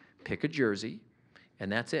team, pick a jersey, and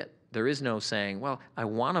that's it. There is no saying, well, I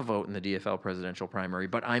want to vote in the DFL presidential primary,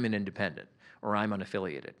 but I'm an independent or I'm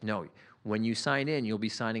unaffiliated. No, when you sign in, you'll be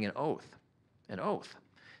signing an oath,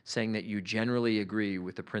 saying that you generally agree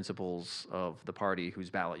with the principles of the party whose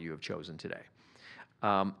ballot you have chosen today.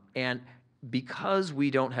 And because we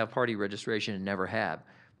don't have party registration and never have,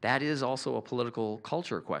 that is also a political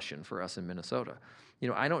culture question for us in Minnesota. You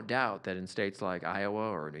know, I don't doubt that in states like Iowa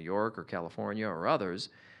or New York or California or others,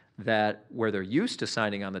 that where they're used to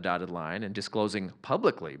signing on the dotted line and disclosing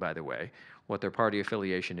publicly, by the way, what their party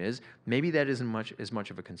affiliation is, maybe that isn't as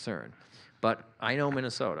much of a concern. But I know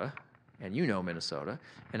Minnesota, and you know Minnesota,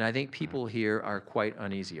 and I think people here are quite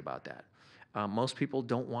uneasy about that. Most people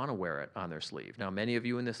don't want to wear it on their sleeve. Now, many of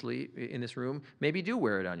you in this room maybe do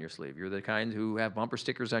wear it on your sleeve. You're the kind who have bumper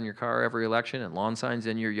stickers on your car every election and lawn signs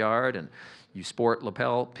in your yard, and you sport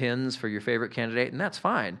lapel pins for your favorite candidate, and that's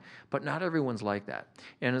fine, but not everyone's like that.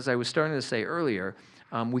 And as I was starting to say earlier,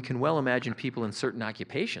 we can well imagine people in certain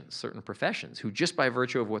occupations, certain professions, who just by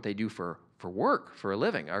virtue of what they do for work, for a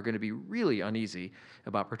living, are going to be really uneasy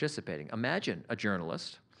about participating. Imagine a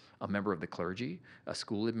journalist, a member of the clergy, a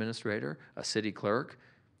school administrator, a city clerk,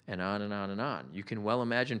 and on and on and on. You can well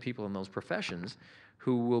imagine people in those professions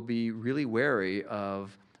who will be really wary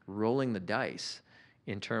of rolling the dice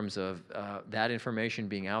in terms of that information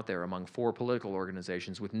being out there among 4 political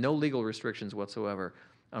organizations with no legal restrictions whatsoever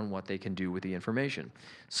on what they can do with the information.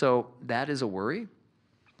 So that is a worry.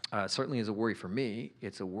 Certainly is a worry for me.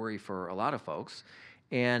 It's a worry for a lot of folks.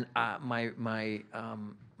 And my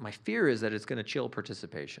fear is that it's going to chill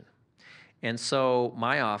participation. And so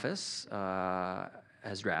my office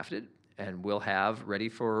has drafted and will have ready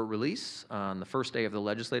for release on the first day of the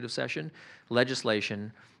legislative session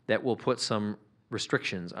legislation that will put some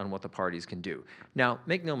restrictions on what the parties can do. Now,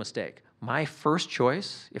 make no mistake, my first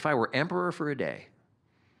choice, if I were emperor for a day,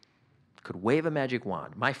 could wave a magic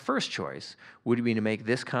wand, my first choice would be to make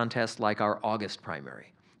this contest like our August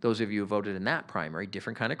primary. Those of you who voted in that primary,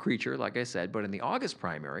 different kind of creature, like I said, but in the August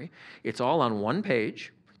primary, it's all on one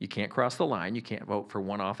page. You can't cross the line. You can't vote for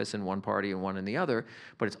one office in one party and one in the other,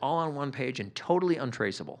 but it's all on one page and totally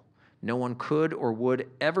untraceable. No one could or would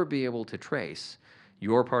ever be able to trace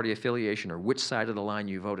your party affiliation or which side of the line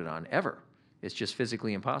you voted on, ever. It's just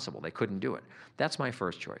physically impossible. They couldn't do it. That's my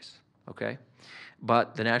first choice, okay?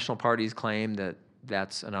 But the national parties claim that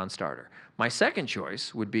that's a non-starter. My second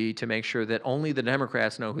choice would be to make sure that only the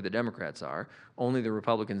Democrats know who the Democrats are, only the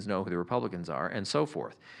Republicans know who the Republicans are, and so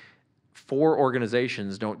forth. 4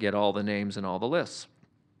 organizations don't get all the names and all the lists.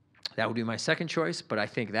 That would be my second choice, but I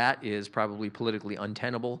think that is probably politically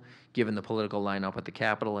untenable given the political lineup at the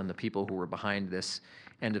Capitol and the people who were behind this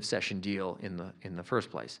end-of-session deal in the first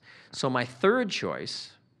place. So my third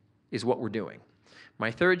choice is what we're doing.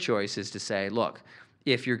 My third choice is to say, look,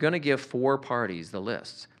 if you're going to give 4 parties the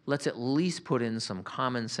lists, let's at least put in some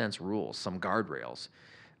common sense rules, some guardrails,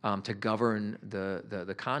 to govern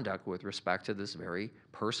the conduct with respect to this very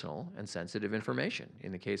personal and sensitive information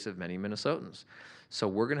in the case of many Minnesotans. So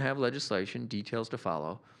we're going to have legislation, details to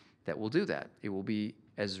follow, that will do that. It will be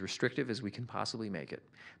as restrictive as we can possibly make it.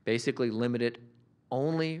 Basically limit it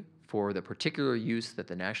only for the particular use that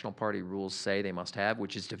the national party rules say they must have,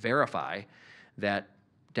 which is to verify that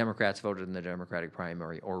Democrats voted in the Democratic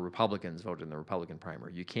primary or Republicans voted in the Republican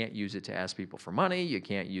primary. You can't use it to ask people for money. You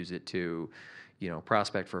can't use it to,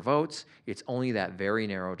 prospect for votes. It's only that very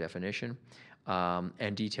narrow definition,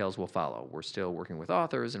 and details will follow. We're still working with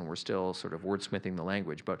authors, and we're still sort of wordsmithing the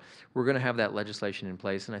language, but we're going to have that legislation in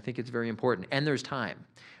place, and I think it's very important, and there's time.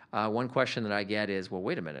 One question that I get is, well,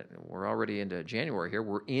 wait a minute, we're already into January here.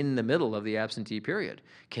 We're in the middle of the absentee period.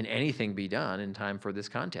 Can anything be done in time for this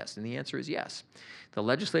contest? And the answer is yes. The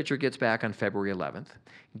legislature gets back on February 11th.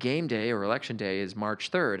 Game day or election day is March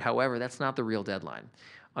 3rd. However, that's not the real deadline.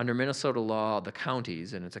 Under Minnesota law, the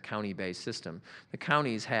counties, and it's a county-based system, the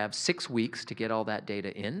counties have 6 weeks to get all that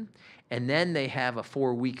data in, and then they have a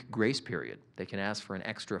 4-week grace period. They can ask for an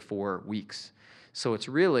extra 4 weeks. So it's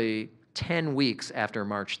really 10 weeks after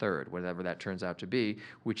March 3rd, whatever that turns out to be,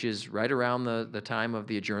 which is right around the time of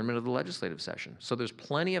the adjournment of the legislative session. So there's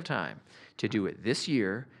plenty of time to do it this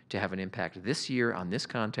year, to have an impact this year on this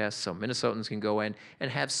contest, so Minnesotans can go in and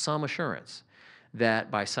have some assurance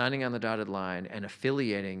that by signing on the dotted line and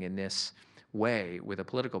affiliating in this way with a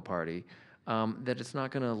political party, that it's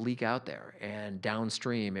not going to leak out there, and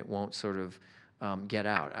downstream it won't sort of get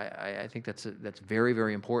out. I think that's very,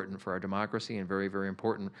 very important for our democracy and very, very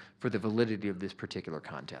important for the validity of this particular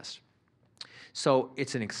contest. So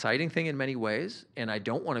it's an exciting thing in many ways, and I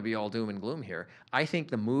don't want to be all doom and gloom here. I think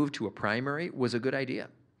the move to a primary was a good idea.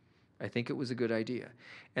 I think it was a good idea.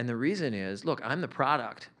 And the reason is, look, I'm the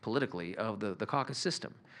product, politically, of the caucus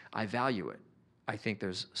system. I value it. I think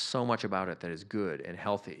there's so much about it that is good and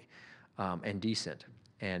healthy and decent,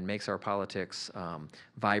 and makes our politics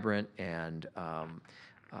vibrant and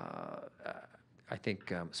I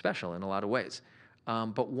think special in a lot of ways.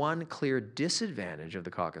 But one clear disadvantage of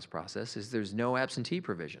the caucus process is there's no absentee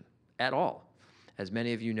provision at all. As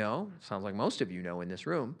many of you know, sounds like most of you know in this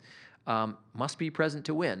room, must be present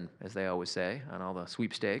to win, as they always say on all the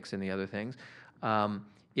sweepstakes and the other things.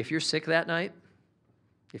 If you're sick that night,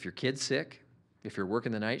 if your kid's sick, if you're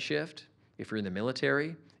working the night shift, if you're in the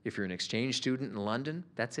military, if you're an exchange student in London,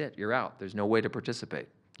 that's it. You're out. There's no way to participate.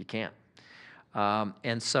 You can't. And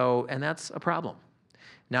that's a problem.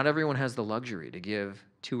 Not everyone has the luxury to give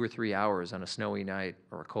 2 or 3 hours on a snowy night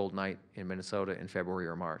or a cold night in Minnesota in February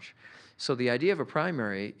or March. So the idea of a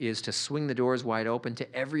primary is to swing the doors wide open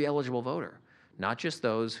to every eligible voter, not just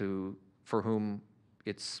those for whom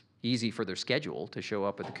it's easy for their schedule to show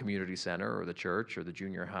up at the community center or the church or the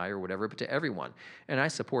junior high or whatever, but to everyone. And I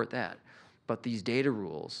support that. But these data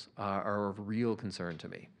rules are of real concern to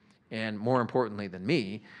me. And more importantly than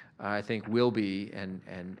me, I think will be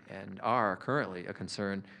and are currently a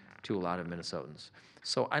concern to a lot of Minnesotans.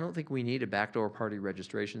 So I don't think we need a backdoor party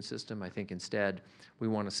registration system. I think instead we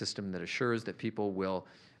want a system that assures that people will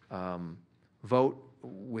vote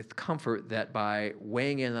with comfort that by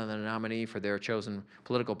weighing in on the nominee for their chosen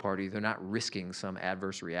political party, they're not risking some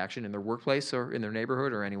adverse reaction in their workplace or in their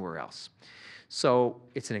neighborhood or anywhere else. So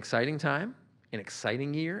it's an exciting time, an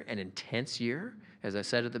exciting year, an intense year. As I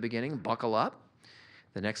said at the beginning, buckle up.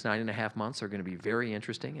 The next 9.5 months are going to be very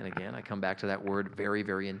interesting. And again, I come back to that word, very,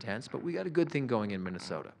 very intense. But we got a good thing going in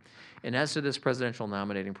Minnesota. And as to this presidential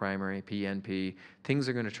nominating primary, PNP, things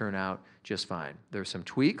are going to turn out just fine. There's some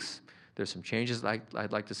tweaks. There's some changes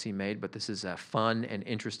I'd like to see made. But this is a fun and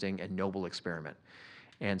interesting and noble experiment.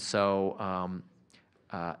 And so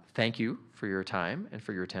thank you for your time and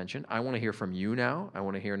for your attention. I want to hear from you now. I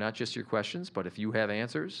want to hear not just your questions, but if you have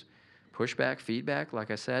answers, pushback, feedback,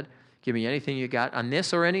 like I said, give me anything you got on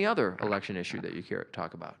this or any other election issue that you care to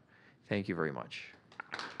talk about. Thank you very much.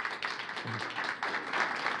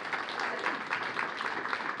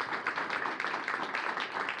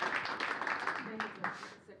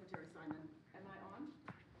 Secretary Simon, am I on?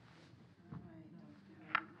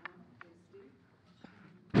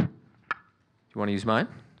 Do you want to use mine?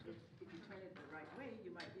 If you turn it the right way,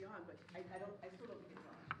 you might be on, but I still don't think it's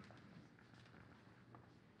on.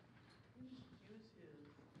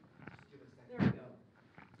 There we go.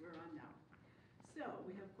 We're on now. So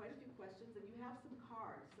we have quite a few questions, and you have some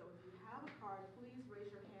cards. So if you have a card, please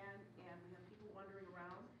raise your hand, and we have people wandering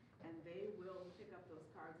around, and they will pick up those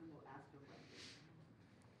cards and will ask your questions.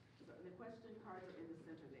 So the question cards are in the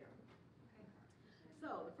center there.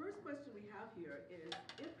 So the first question we have here is,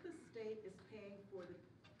 if the state is paying for the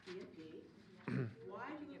PNP, why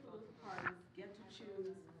do the political parties get to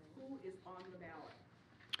choose who is on the ballot?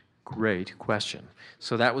 Great question.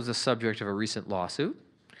 So that was the subject of a recent lawsuit.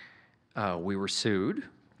 We were sued.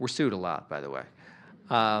 We're sued a lot, by the way.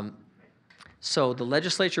 So the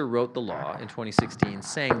legislature wrote the law in 2016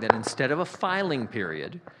 saying that instead of a filing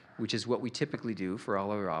period, which is what we typically do for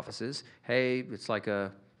all of our offices, hey, it's like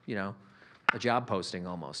a, a job posting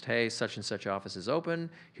almost. Hey, such and such office is open.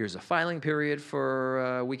 Here's a filing period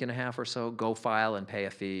for a week and a half or so. Go file and pay a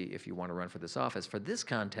fee if you want to run for this office. For this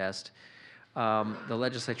contest, the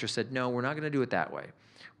legislature said, no, we're not going to do it that way.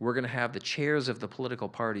 We're going to have the chairs of the political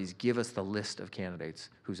parties give us the list of candidates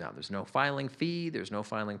who's out. There's no filing fee. There's no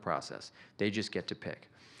filing process. They just get to pick.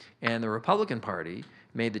 And the Republican Party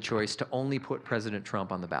made the choice to only put President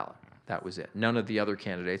Trump on the ballot. That was it. None of the other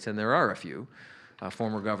candidates, and there are a few.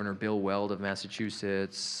 Former Governor Bill Weld of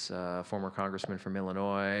Massachusetts, former Congressman from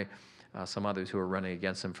Illinois, some others who are running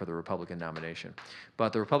against him for the Republican nomination.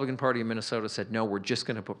 But the Republican Party in Minnesota said, no, we're just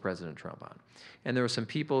going to put President Trump on. And there were some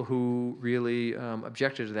people who really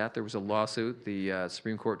objected to that. There was a lawsuit. The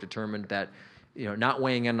Supreme Court determined that, not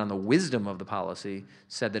weighing in on the wisdom of the policy,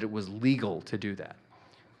 said that it was legal to do that.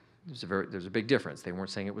 There's a big difference. They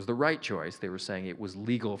weren't saying it was the right choice. They were saying it was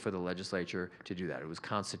legal for the legislature to do that. It was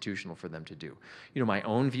constitutional for them to do. My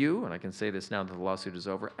own view, and I can say this now that the lawsuit is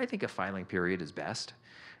over, I think a filing period is best.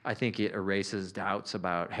 I think it erases doubts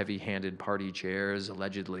about heavy-handed party chairs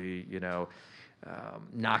allegedly,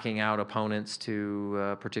 knocking out opponents to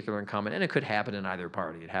a particular incumbent. And it could happen in either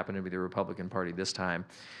party. It happened to be the Republican Party this time.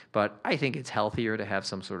 But I think it's healthier to have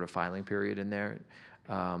some sort of filing period in there.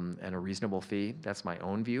 And a reasonable fee. That's my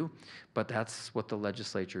own view, but that's what the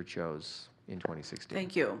legislature chose in 2016.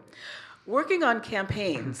 Thank you. Working on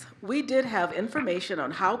campaigns, we did have information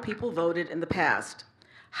on how people voted in the past.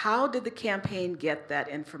 How did the campaign get that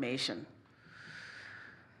information?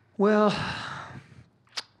 Well,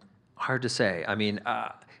 hard to say. I mean,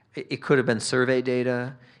 it could have been survey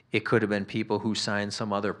data. It could have been people who signed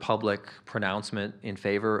some other public pronouncement in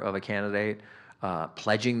favor of a candidate.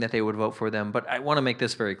 Pledging that they would vote for them. But I want to make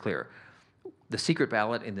this very clear. The secret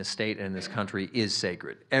ballot in this state and in this country is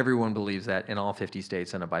sacred. Everyone believes that in all 50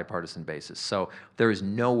 states on a bipartisan basis. So there is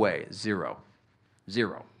no way, zero,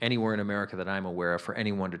 anywhere in America that I'm aware of for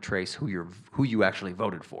anyone to trace who you actually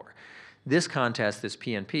voted for. This contest, this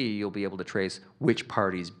PNP, you'll be able to trace which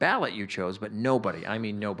party's ballot you chose, but nobody, I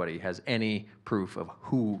mean nobody, has any proof of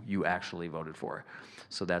who you actually voted for.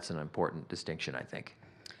 So that's an important distinction, I think.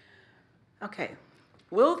 Okay.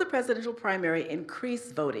 Will the presidential primary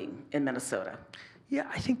increase voting in Minnesota? Yeah,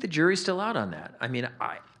 I think the jury's still out on that. I mean,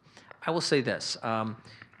 I will say this.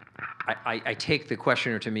 I take the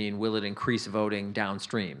questioner to mean, will it increase voting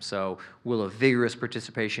downstream? So will a vigorous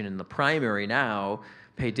participation in the primary now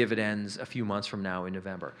pay dividends a few months from now in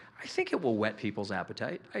November? I think it will whet people's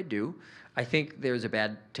appetite. I do. I think there's a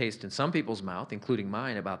bad taste in some people's mouth, including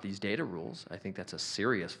mine, about these data rules. I think that's a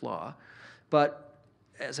serious flaw. But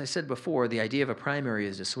as I said before, the idea of a primary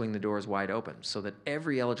is to swing the doors wide open so that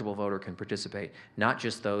every eligible voter can participate, not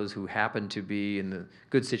just those who happen to be in the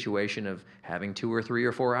good situation of having 2 or 3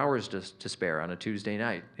 or 4 hours to spare on a Tuesday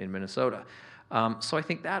night in Minnesota. So I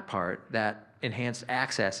think that part, that enhanced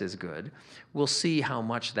access is good. We'll see how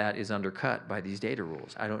much that is undercut by these data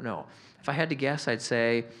rules. I don't know. If I had to guess, I'd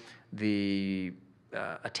say the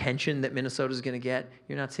attention that Minnesota is going to get,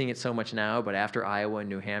 you're not seeing it so much now, but after Iowa and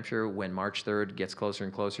New Hampshire, when March 3rd gets closer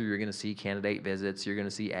and closer, you're going to see candidate visits, you're going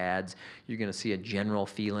to see ads, you're going to see a general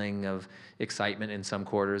feeling of excitement in some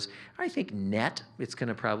quarters. I think net, it's going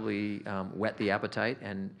to probably whet the appetite,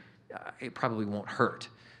 and it probably won't hurt.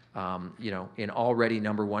 In already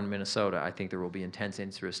 #1 Minnesota, I think there will be intense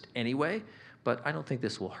interest anyway, but I don't think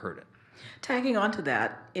this will hurt it. Tagging on to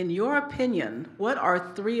that, in your opinion, what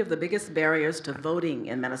are 3 of the biggest barriers to voting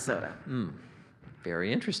in Minnesota?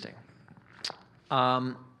 Very interesting.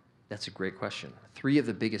 That's a great question. 3 of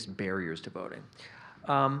the biggest barriers to voting.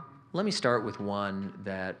 Let me start with one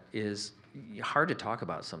that is hard to talk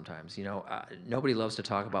about sometimes. Nobody loves to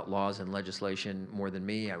talk about laws and legislation more than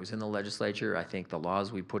me. I was in the legislature. I think the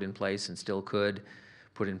laws we put in place and still could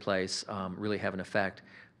put in place really have an effect.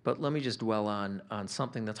 But let me just dwell on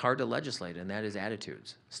something that's hard to legislate, and that is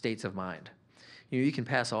attitudes, states of mind. You can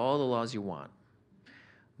pass all the laws you want,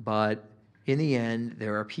 but in the end,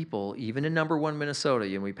 there are people, even in #1 Minnesota,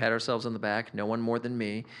 and we pat ourselves on the back, no one more than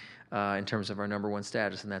me, in terms of our #1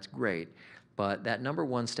 status, and that's great. But that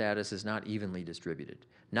 #1 status is not evenly distributed.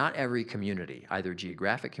 Not every community, either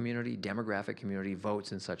geographic community, demographic community,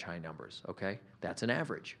 votes in such high numbers, okay? That's an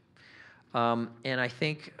average. And I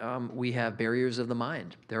think we have barriers of the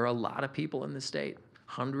mind. There are a lot of people in the state,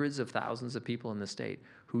 hundreds of thousands of people in the state,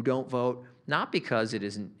 who don't vote, not because it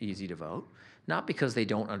isn't easy to vote, not because they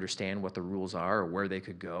don't understand what the rules are or where they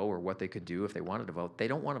could go or what they could do if they wanted to vote. They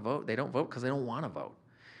don't want to vote. They don't vote because they don't want to vote.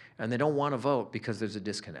 And they don't want to vote because there's a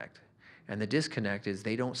disconnect. And the disconnect is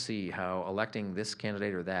they don't see how electing this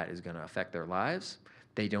candidate or that is going to affect their lives,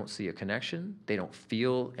 They don't see a connection. They don't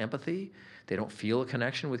feel empathy. They don't feel a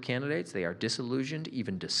connection with candidates. They are disillusioned,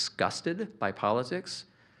 even disgusted by politics,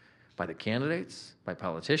 by the candidates, by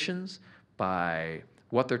politicians, by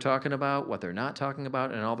what they're talking about, what they're not talking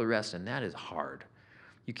about, and all the rest, and that is hard.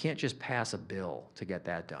 You can't just pass a bill to get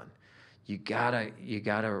that done. You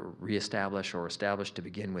gotta reestablish or establish to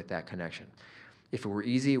begin with that connection. If it were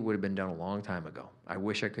easy, it would have been done a long time ago. I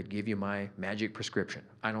wish I could give you my magic prescription.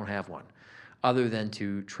 I don't have one, other than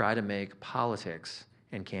to try to make politics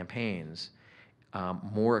and campaigns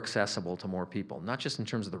more accessible to more people, not just in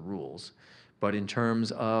terms of the rules, but in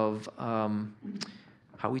terms of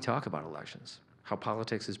how we talk about elections, how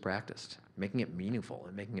politics is practiced, making it meaningful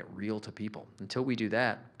and making it real to people. Until we do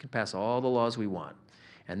that, we can pass all the laws we want,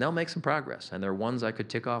 and they'll make some progress, and there are ones I could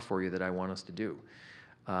tick off for you that I want us to do.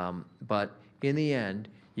 But in the end,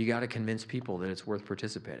 you got to convince people that it's worth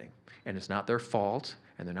participating, and it's not their fault,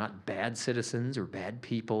 and they're not bad citizens or bad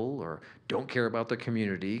people or don't care about their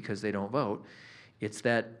community because they don't vote. It's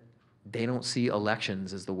that they don't see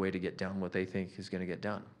elections as the way to get done what they think is going to get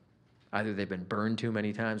done. Either they've been burned too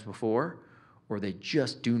many times before, or they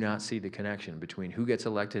just do not see the connection between who gets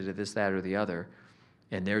elected to this, that, or the other,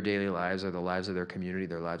 and their daily lives or the lives of their community,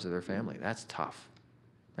 their lives of their family. That's tough.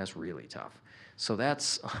 That's really tough. So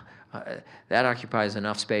that's, that occupies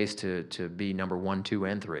enough space to be number 1, 2,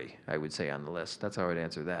 and 3, I would say, on the list. That's how I'd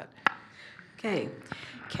answer that. Okay.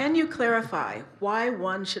 Can you clarify why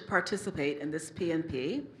one should participate in this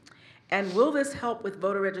PNP? And will this help with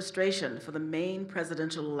voter registration for the Maine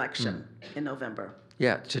presidential election in November?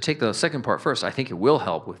 Yeah, to take the second part first, I think it will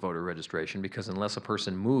help with voter registration because unless a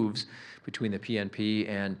person moves between the PNP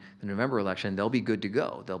and the November election, they'll be good to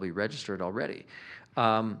go. They'll be registered already.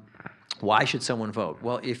 Why should someone vote?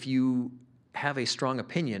 Well, if you have a strong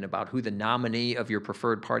opinion about who the nominee of your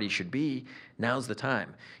preferred party should be, now's the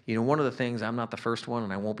time. You know, one of the things, I'm not the first one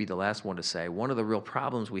and I won't be the last one to say, one of the real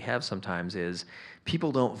problems we have sometimes is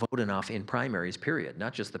people don't vote enough in primaries, period.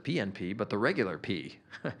 Not just the PNP, but the regular P,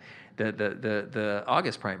 the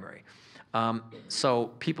August primary. So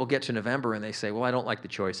people get to November and they say, well, I don't like the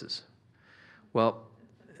choices. Well,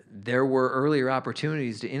 there were earlier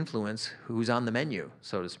opportunities to influence who's on the menu,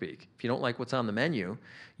 so to speak. If you don't like what's on the menu,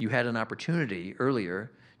 you had an opportunity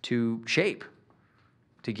earlier to shape,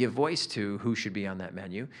 to give voice to who should be on that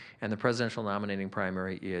menu. And the presidential nominating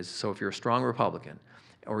primary is, so if you're a strong Republican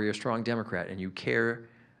or you're a strong Democrat and you care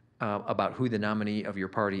about who the nominee of your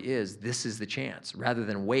party is, this is the chance, rather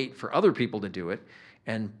than wait for other people to do it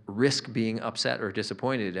and risk being upset or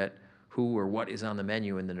disappointed at who or what is on the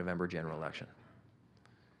menu in the November general election.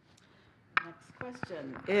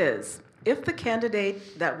 Question is, if the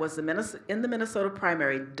candidate that was in the Minnesota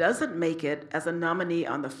primary doesn't make it as a nominee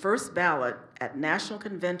on the first ballot at national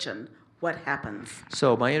convention, what happens?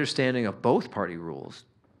 So my understanding of both party rules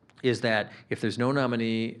is that if there's no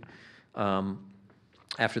nominee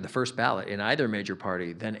after the first ballot in either major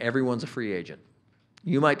party, then everyone's a free agent.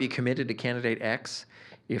 You might be committed to candidate X.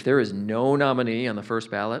 If there is no nominee on the first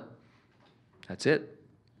ballot, that's it.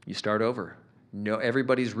 You start over. No,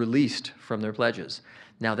 everybody's released from their pledges.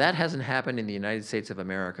 Now, that hasn't happened in the United States of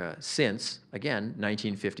America since, again,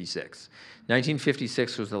 1956.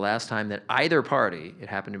 1956 was the last time that either party, it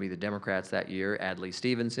happened to be the Democrats that year, Adlai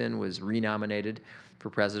Stevenson was renominated for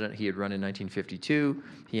president. He had run in 1952.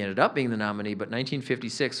 He ended up being the nominee, but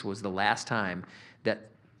 1956 was the last time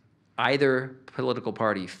that either political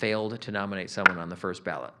party failed to nominate someone on the first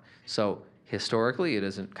ballot. So historically, it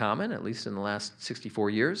isn't common, at least in the last 64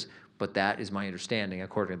 years, but that is my understanding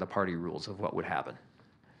according to the party rules of what would happen.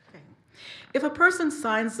 Okay. If a person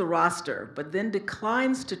signs the roster but then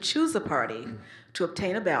declines to choose a party to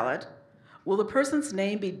obtain a ballot, will the person's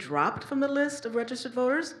name be dropped from the list of registered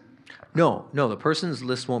voters? No, the person's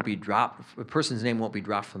list won't be dropped. The person's name won't be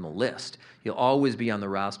dropped from the list. You'll always be on the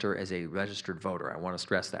roster as a registered voter. I want to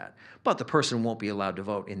stress that. But the person won't be allowed to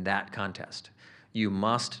vote in that contest. You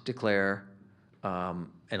must declare an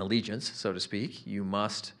allegiance, so to speak. You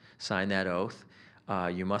must sign that oath.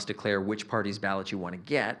 You must declare which party's ballot you want to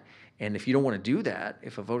get. And if you don't want to do that,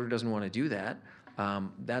 if a voter doesn't want to do that,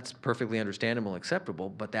 that's perfectly understandable and acceptable,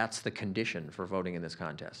 but that's the condition for voting in this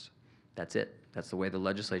contest. That's it. That's the way the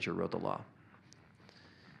legislature wrote the law.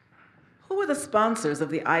 Who were the sponsors of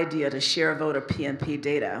the idea to share voter PNP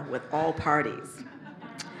data with all parties?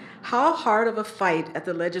 How hard of a fight at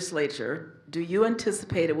the legislature do you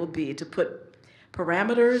anticipate it will be to put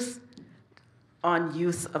parameters on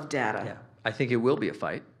use of data? Yeah, I think it will be a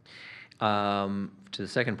fight. To the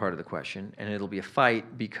second part of the question, and it'll be a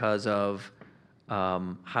fight because of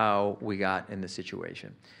how we got in this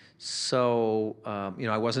situation. So,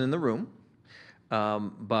 I wasn't in the room.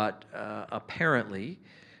 but apparently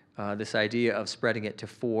this idea of spreading it to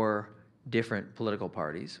 4 different political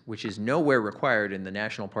parties, which is nowhere required in the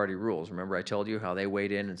national party rules. Remember I told you how they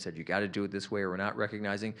weighed in and said you got to do it this way or we're not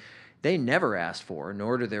recognizing. They never asked for,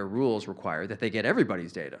 nor do their rules require, that they get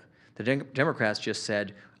everybody's data. The Democrats just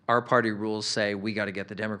said, our party rules say we got to get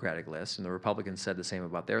the Democratic list, and the Republicans said the same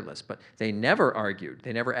about their list. But they never argued,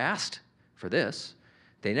 they never asked for this.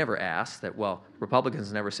 They never asked that, well,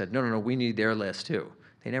 Republicans never said, no, we need their list too.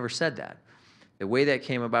 They never said that. The way that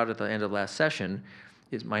came about at the end of last session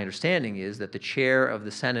is, my understanding is that the chair of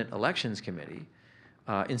the Senate Elections Committee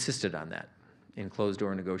insisted on that in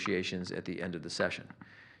closed-door negotiations at the end of the session.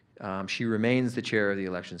 She remains the chair of the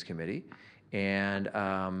Elections Committee, and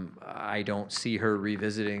I don't see her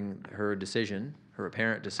revisiting her decision, her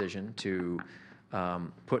apparent decision to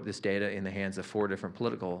put this data in the hands of 4 different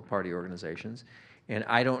political party organizations. And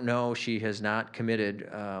I don't know, she has not committed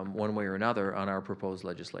one way or another on our proposed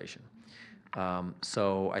legislation.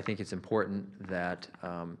 So I think it's important that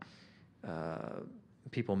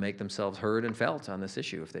people make themselves heard and felt on this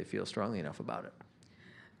issue if they feel strongly enough about it.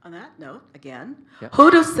 On that note, again, Yep. who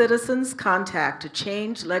do citizens contact to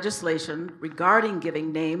change legislation regarding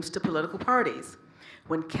giving names to political parties?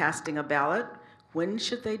 When casting a ballot, when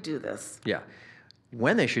should they do this? Yeah.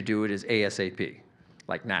 When they should do it is ASAP,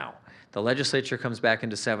 like now. The legislature comes back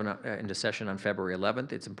into session on February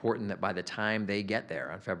 11th. It's important that by the time they get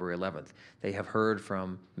there on February 11th, they have heard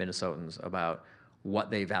from Minnesotans about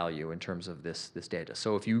what they value in terms of this data.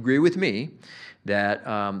 So if you agree with me that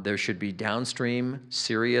there should be downstream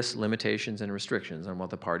serious limitations and restrictions on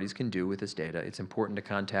what the parties can do with this data, it's important to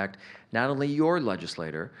contact not only your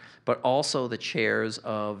legislator, but also the chairs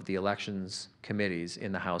of the elections committees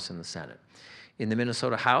in the House and the Senate. In the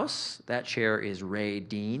Minnesota House, that chair is Ray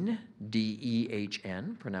Dean,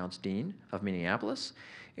 D-E-H-N, pronounced Dean, of Minneapolis.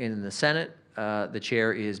 And in the Senate, the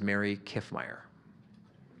chair is Mary Kiffmeyer.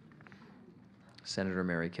 Senator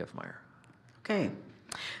Mary Kiffmeyer. Okay.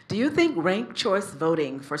 Do you think ranked choice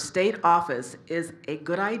voting for state office is a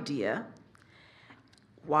good idea?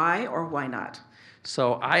 Why or why not?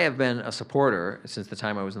 So I have been a supporter, since the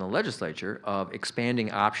time I was in the legislature, of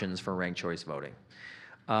expanding options for ranked choice voting.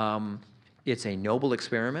 It's a noble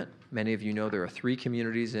experiment. Many of you know there are 3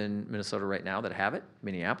 communities in Minnesota right now that have it: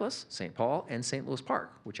 Minneapolis, St. Paul, and St. Louis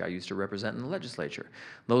Park, which I used to represent in the legislature.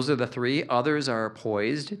 Those are the 3. Others are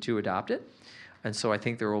poised to adopt it. And so I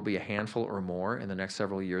think there will be a handful or more in the next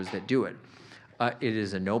several years that do it. It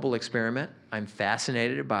is a noble experiment. I'm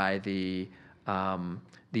fascinated by the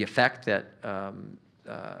effect that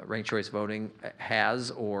ranked choice voting has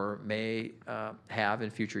or may have in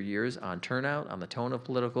future years on turnout, on the tone of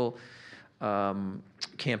political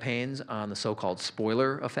campaigns, on the so-called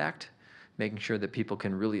spoiler effect, making sure that people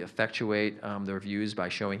can really effectuate their views by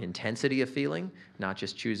showing intensity of feeling, not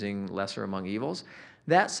just choosing lesser among evils.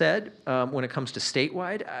 That said, when it comes to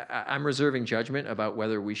statewide, I'm reserving judgment about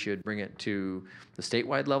whether we should bring it to the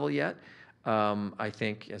statewide level yet. I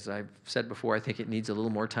think, as I've said before, I think it needs a little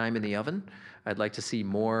more time in the oven. I'd like to see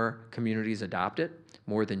more communities adopt it,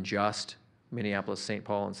 more than just Minneapolis, St.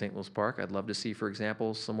 Paul, and St. Louis Park. I'd love to see, for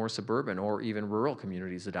example, some more suburban or even rural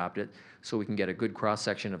communities adopt it so we can get a good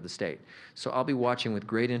cross-section of the state. So I'll be watching with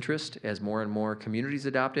great interest as more and more communities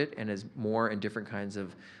adopt it and as more and different kinds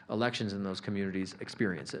of elections in those communities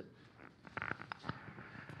experience it.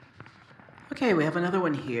 Okay, we have another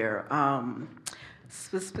one here.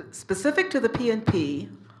 Specific to the PNP,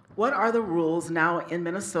 what are the rules now in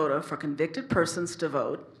Minnesota for convicted persons to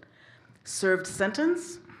vote? Served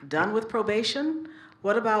sentence? Done with probation?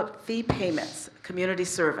 What about fee payments, community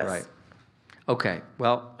service? Right. Okay,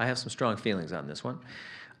 well, I have some strong feelings on this one.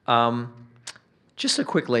 Just a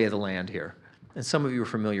quick lay of the land here. And some of you are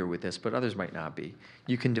familiar with this, but others might not be.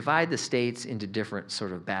 You can divide the states into different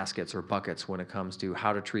sort of baskets or buckets when it comes to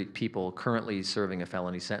how to treat people currently serving a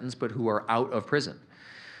felony sentence, but who are out of prison.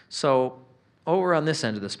 So over on this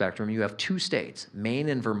end of the spectrum, you have 2 states, Maine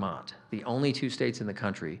and Vermont, the only 2 states in the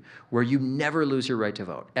country where you never lose your right to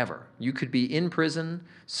vote, ever. You could be in prison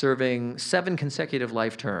serving 7 consecutive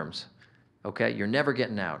life terms, okay? You're never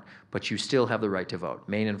getting out, but you still have the right to vote,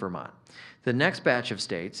 Maine and Vermont. The next batch of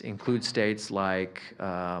states include states like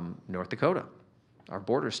North Dakota, our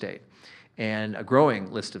border state, and a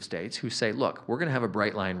growing list of states who say, look, we're gonna have a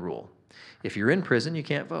bright line rule. If you're in prison, you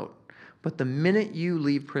can't vote. But the minute you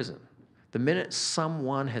leave prison, the minute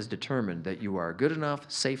someone has determined that you are good enough,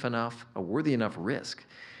 safe enough, a worthy enough risk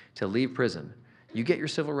to leave prison, you get your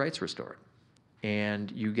civil rights restored,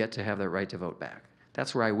 and you get to have that right to vote back.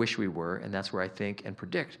 That's where I wish we were, and that's where I think and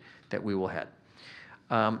predict that we will head.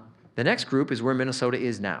 The next group is where Minnesota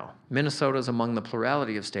is now. Minnesota is among the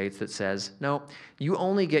plurality of states that says, no, you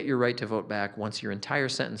only get your right to vote back once your entire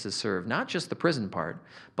sentence is served, not just the prison part,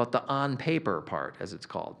 but the on-paper part, as it's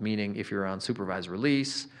called, meaning if you're on supervised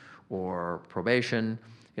release or probation,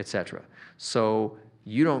 etc. So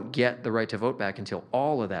you don't get the right to vote back until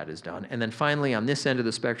all of that is done. And then finally, on this end of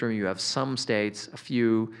the spectrum, you have some states, a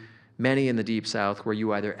few, many in the Deep South, where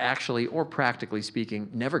you either actually or practically speaking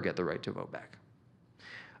never get the right to vote back.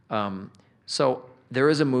 So there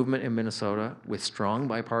is a movement in Minnesota with strong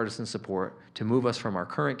bipartisan support to move us from our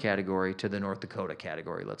current category to the North Dakota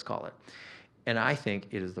category, let's call it. And I think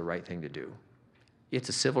it is the right thing to do. It's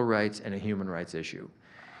a civil rights and a human rights issue.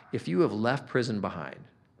 If you have left prison behind,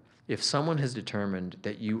 if someone has determined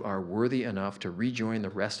that you are worthy enough to rejoin the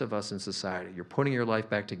rest of us in society, you're putting your life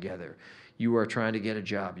back together, you are trying to get a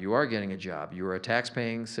job, you are getting a job, you are a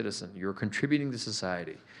tax-paying citizen, you're contributing to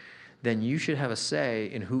society, then you should have a say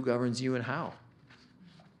in who governs you and how.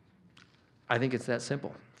 I think it's that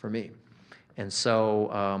simple for me. And so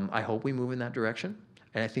I hope we move in that direction,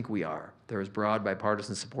 and I think we are. There is broad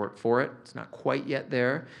bipartisan support for it. It's not quite yet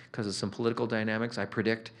there because of some political dynamics. I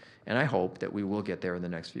predict and I hope that we will get there in the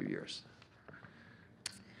next few years.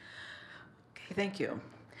 Okay, thank you.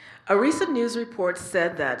 A recent news report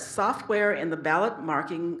said that software in the ballot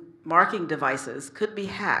marking devices could be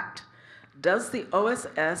hacked. Does the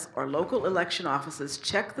OSS or local election offices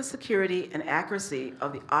check the security and accuracy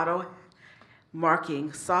of the auto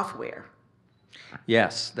marking software?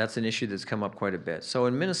 Yes, that's an issue that's come up quite a bit. So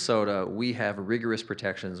in Minnesota, we have rigorous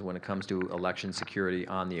protections when it comes to election security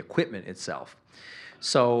on the equipment itself.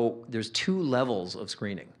 So there's two levels of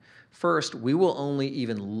screening. First, we will only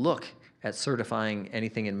even look at certifying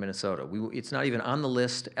anything in Minnesota. It's not even on the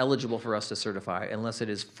list eligible for us to certify unless it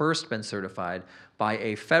has first been certified by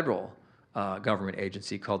a federal government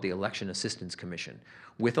agency called the Election Assistance Commission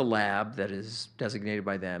with a lab that is designated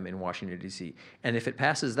by them in Washington, D.C. And if it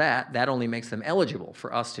passes that, that only makes them eligible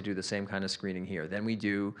for us to do the same kind of screening here. Then we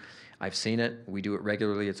do, I've seen it, we do it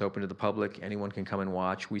regularly, it's open to the public, anyone can come and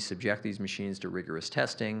watch. We subject these machines to rigorous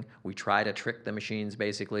testing. We try to trick the machines,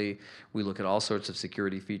 basically. We look at all sorts of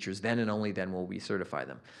security features. Then and only then will we certify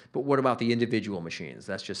them. But what about the individual machines?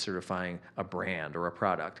 That's just certifying a brand or a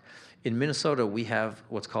product. In Minnesota, we have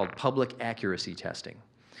what's called public accuracy testing.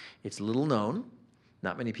 It's little known.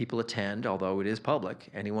 Not many people attend, although it is public.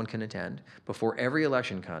 Anyone can attend. Before every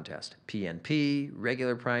election contest, PNP,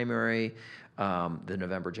 regular primary, the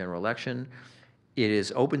November general election, it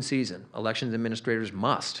is open season. Elections administrators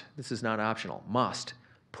must, this is not optional, must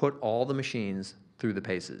put all the machines through the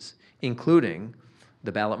paces, including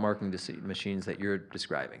the ballot marking machines that you're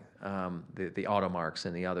describing, the auto marks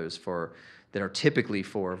and the others that are typically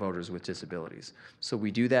for voters with disabilities. So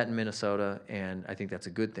we do that in Minnesota, and I think that's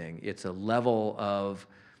a good thing. It's a level of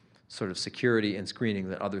sort of security and screening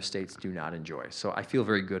that other states do not enjoy. So I feel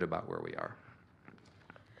very good about where we are.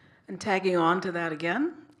 And tagging on to that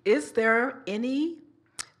again, is there any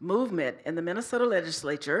movement in the Minnesota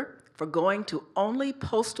legislature for going to only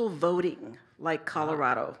postal voting like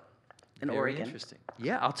Colorado and Oregon? Very interesting.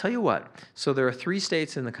 Yeah, I'll tell you what. So there are 3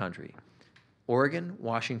 states in the country, Oregon,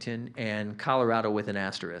 Washington, and Colorado with an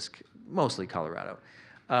asterisk, mostly Colorado,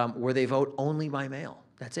 where they vote only by mail.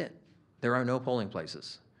 That's it. There are no polling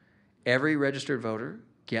places. Every registered voter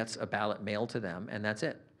gets a ballot mailed to them, and that's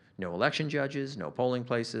it. No election judges, no polling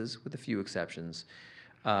places, with a few exceptions.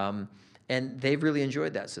 And they've really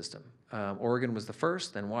enjoyed that system. Oregon was the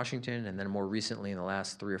first, then Washington, and then more recently in the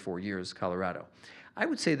last 3 or 4 years, Colorado. I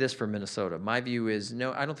would say this for Minnesota. My view is,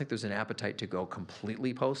 no, I don't think there's an appetite to go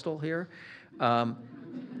completely postal here.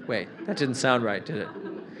 Wait, that didn't sound right, did it?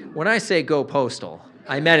 When I say go postal,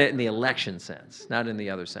 I meant it in the election sense, not in the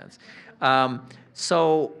other sense. The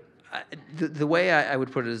way I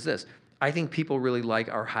would put it is this. I think people really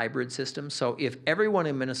like our hybrid system. So if everyone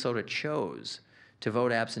in Minnesota chose to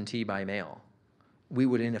vote absentee by mail, we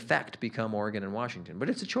would in effect become Oregon and Washington. But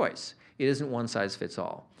it's a choice. It isn't one size fits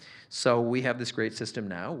all. So we have this great system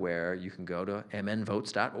now where you can go to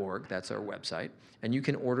mnvotes.org, that's our website, and you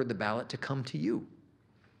can order the ballot to come to you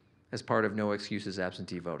as part of No Excuses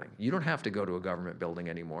absentee voting. You don't have to go to a government building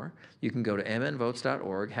anymore. You can go to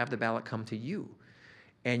mnvotes.org, have the ballot come to you,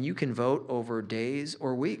 and you can vote over days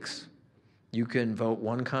or weeks. You can vote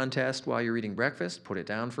one contest while you're eating breakfast, put it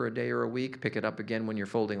down for a day or a week, pick it up again when you're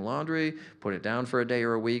folding laundry, put it down for a day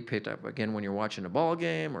or a week, pick it up again when you're watching a ball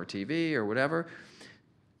game or TV or whatever.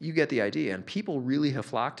 You get the idea. And people really have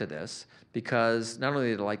flocked to this because not only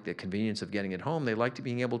do they like the convenience of getting it home, they like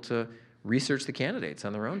being able to research the candidates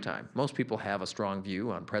on their own time. Most people have a strong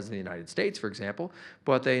view on President of the United States, for example,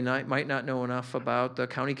 but they might not know enough about the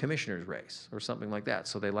county commissioner's race or something like that,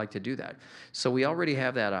 so they like to do that. So we already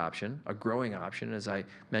have that option, a growing option. As I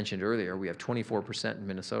mentioned earlier, we have 24% in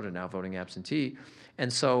Minnesota now voting absentee,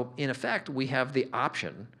 and so in effect, we have the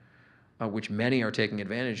option, which many are taking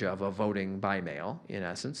advantage of voting by mail, in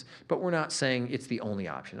essence, but we're not saying it's the only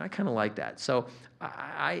option. I kind of like that. So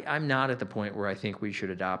I'm not at the point where I think we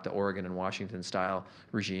should adopt the Oregon and Washington style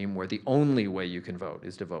regime where the only way you can vote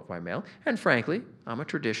is to vote by mail. And frankly, I'm a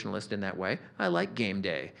traditionalist in that way. I like game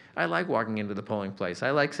day. I like walking into the polling place.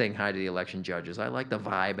 I like saying hi to the election judges. I like the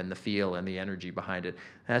vibe and the feel and the energy behind it.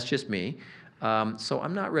 That's just me. So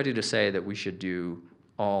I'm not ready to say that we should do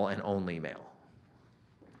all and only mail.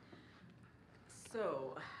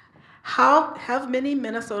 So, how have many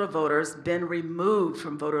Minnesota voters been removed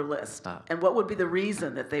from voter list? And what would be the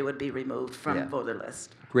reason that they would be removed from voter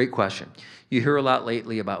list? Great question. You hear a lot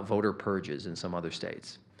lately about voter purges in some other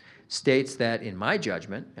states. States that, in my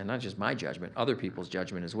judgment, and not just my judgment, other people's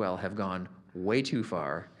judgment as well, have gone way too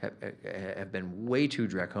far, have been way too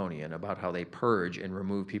draconian about how they purge and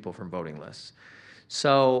remove people from voting lists.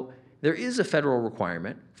 So there is a federal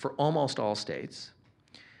requirement for almost all states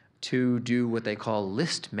to do what they call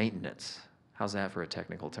list maintenance. How's that for a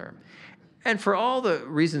technical term? And for all the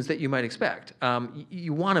reasons that you might expect.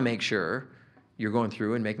 You want to make sure you're going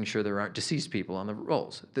through and making sure there aren't deceased people on the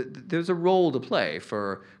rolls. There's a role to play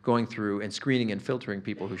for going through and screening and filtering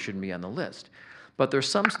people who shouldn't be on the list. But there's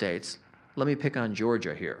some states, let me pick on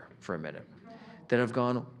Georgia here for a minute, that have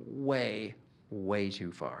gone way, way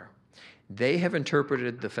too far. They have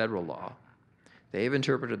interpreted the federal law. They have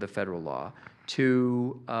interpreted the federal law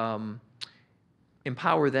to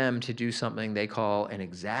empower them to do something they call an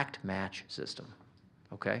exact match system,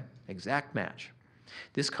 okay? Exact match.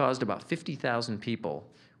 This caused about 50,000 people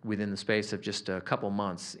within the space of just a couple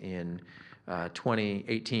months in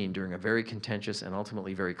 2018 during a very contentious and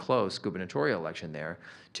ultimately very close gubernatorial election there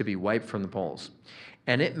to be wiped from the polls.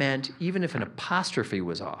 And it meant even if an apostrophe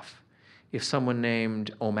was off, if someone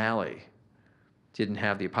named O'Malley didn't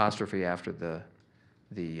have the apostrophe after the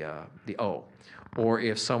O, or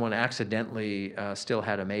if someone accidentally still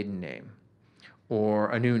had a maiden name,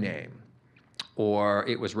 or a new name, or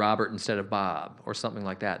it was Robert instead of Bob, or something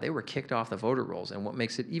like that. They were kicked off the voter rolls, and what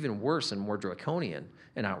makes it even worse and more draconian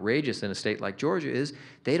and outrageous in a state like Georgia is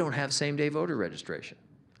they don't have same-day voter registration,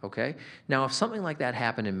 okay? Now, if something like that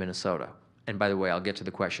happened in Minnesota, and by the way, I'll get to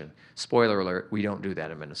the question, spoiler alert, we don't do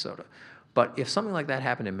that in Minnesota. But if something like that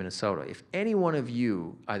happened in Minnesota, if any one of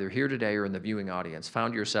you, either here today or in the viewing audience,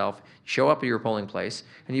 found yourself, show up at your polling place,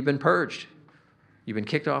 and you've been purged, you've been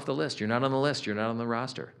kicked off the list, you're not on the list, you're not on the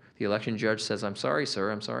roster. The election judge says, I'm sorry, sir,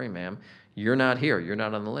 I'm sorry, ma'am, you're not here, you're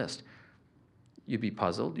not on the list. You'd be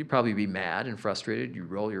puzzled, you'd probably be mad and frustrated,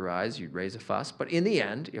 you'd roll your eyes, you'd raise a fuss, but in the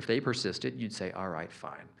end, if they persisted, you'd say, all right,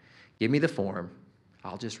 fine, give me the form,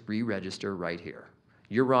 I'll just re-register right here.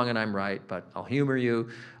 You're wrong and I'm right, but I'll humor you,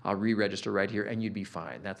 I'll re-register right here, and you'd be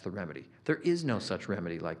fine. That's the remedy. There is no such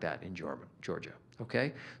remedy like that in Georgia,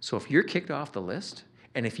 okay? So if you're kicked off the list,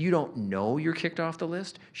 and if you don't know you're kicked off the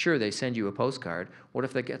list, sure, they send you a postcard. What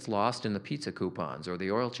if that gets lost in the pizza coupons or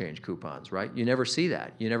the oil change coupons, right? You never see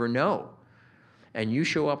that. You never know. And you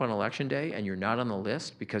show up on election day and you're not on the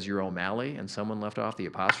list because you're O'Malley and someone left off the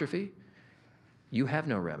apostrophe, you have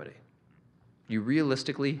no remedy. You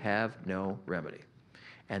realistically have no remedy.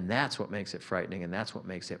 And that's what makes it frightening, and that's what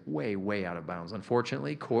makes it way, way out of bounds.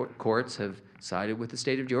 Unfortunately, courts have sided with the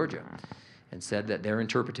state of Georgia and said that their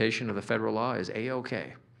interpretation of the federal law is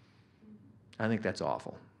A-OK. I think that's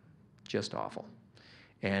awful, just awful.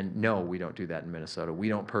 And no, we don't do that in Minnesota. We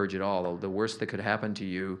don't purge at all. The worst that could happen to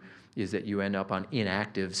you is that you end up on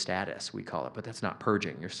inactive status, we call it, but that's not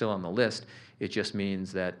purging. You're still on the list. It just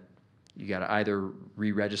means that you got to either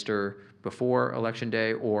re-register before Election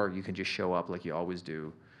Day, or you can just show up like you always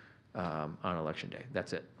do on Election Day.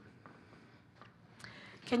 That's it.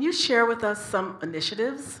 Can you share with us some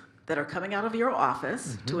initiatives that are coming out of your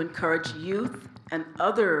office to encourage youth and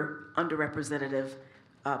other underrepresented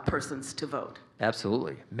persons to vote?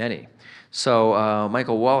 Absolutely, many. So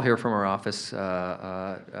Michael Wall here from our office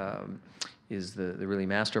is the really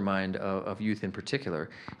mastermind of youth in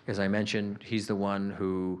particular. As I mentioned, he's the one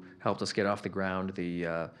who helped us get off the ground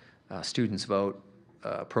the Students Vote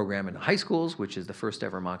program in high schools, which is the first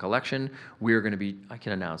ever mock election. We're going to be, I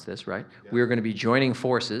can announce this, right? Yeah. We're going to be joining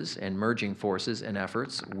forces and merging forces and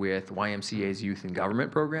efforts with YMCA's Youth in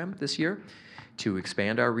Government program this year to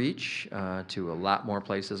expand our reach to a lot more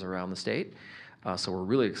places around the state. So we're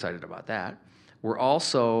really excited about that. We're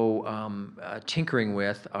also tinkering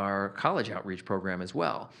with our college outreach program as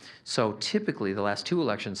well. So typically, the last 2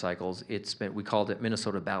 election cycles, we called it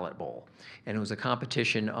Minnesota Ballot Bowl. And it was a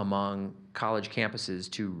competition among college campuses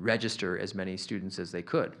to register as many students as they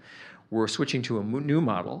could. We're switching to a new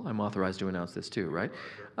model. I'm authorized to announce this too, right?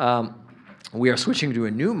 We are switching to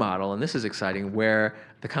a new model, and this is exciting, where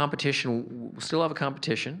the competition, we'll still have a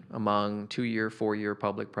competition among 2-year, 4-year,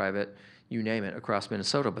 public, private, you name it, across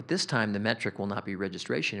Minnesota. But this time, the metric will not be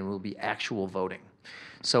registration, it will be actual voting.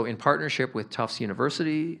 So in partnership with Tufts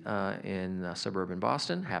University in suburban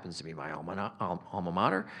Boston, happens to be my alma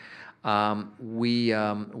mater, we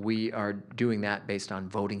are doing that based on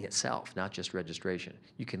voting itself, not just registration.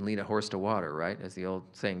 You can lead a horse to water, right, as the old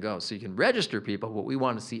saying goes. So you can register people, but we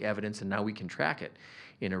want to see evidence, and now we can track it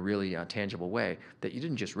in a really tangible way, that you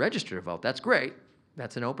didn't just register to vote. That's great.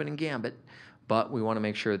 That's an opening gambit. But we want to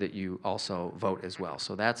make sure that you also vote as well.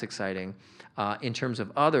 So that's exciting. In terms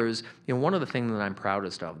of others, one of the things that I'm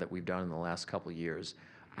proudest of that we've done in the last couple of years,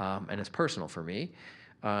 and it's personal for me,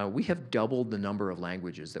 we have doubled the number of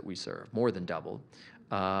languages that we serve, more than doubled,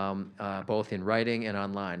 both in writing and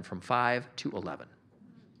online, from 5 to 11.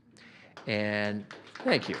 And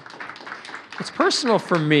thank you. It's personal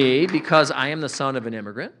for me because I am the son of an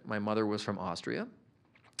immigrant. My mother was from Austria.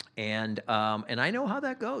 And I know how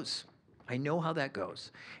that goes. I know how that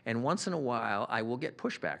goes. And once in a while, I will get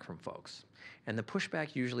pushback from folks. And the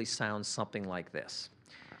pushback usually sounds something like this.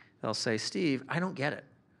 They'll say, Steve, I don't get it.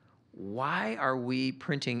 Why are we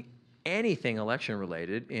printing anything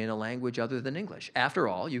election-related in a language other than English? After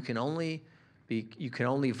all, you can only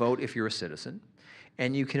vote if you're a citizen,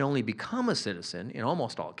 and you can only become a citizen, in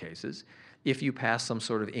almost all cases, if you pass some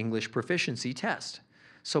sort of English proficiency test.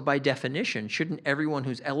 So by definition, shouldn't everyone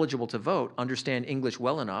who's eligible to vote understand English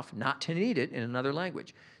well enough not to need it in another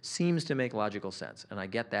language? Seems to make logical sense, and I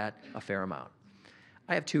get that a fair amount.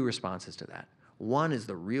 I have 2 responses to that. One is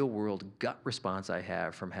the real-world gut response I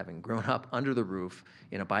have from having grown up under the roof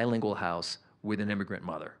in a bilingual house with an immigrant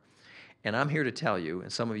mother. And I'm here to tell you,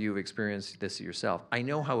 and some of you have experienced this yourself, I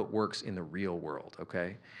know how it works in the real world,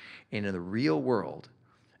 okay? And in the real world,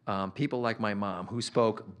 people like my mom, who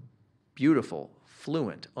spoke beautiful,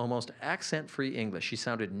 fluent, almost accent-free English. She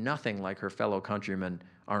sounded nothing like her fellow countryman,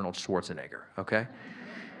 Arnold Schwarzenegger, okay?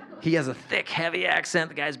 He has a thick, heavy accent.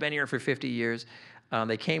 The guy's been here for 50 years.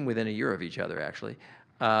 They came within a year of each other, actually.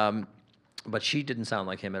 But she didn't sound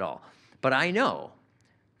like him at all. But I know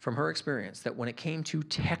from her experience that when it came to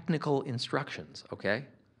technical instructions, okay,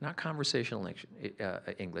 not conversational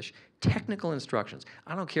English, technical instructions.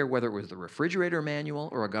 I don't care whether it was the refrigerator manual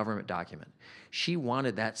or a government document. She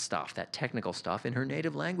wanted that stuff, that technical stuff, in her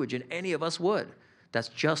native language, and any of us would. That's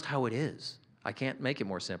just how it is. I can't make it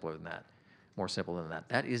more simple than that. More simple than that.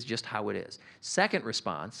 That is just how it is. Second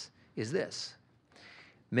response is this.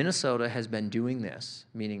 Minnesota has been doing this,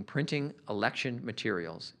 meaning printing election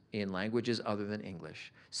materials in languages other than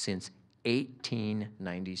English, since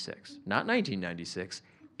 1896. Not 1996,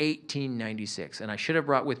 1896. And I should have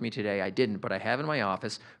brought with me today, I didn't, but I have in my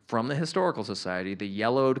office from the Historical Society the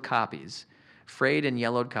yellowed copies, frayed and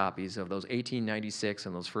yellowed copies of those 1896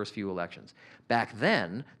 and those first few elections. Back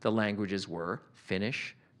then, the languages were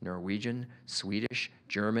Finnish, Norwegian, Swedish,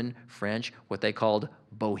 German, French, what they called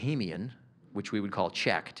Bohemian, which we would call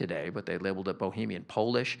Czech today, but they labeled it Bohemian,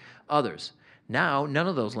 Polish, others. Now, none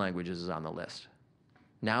of those languages is on the list.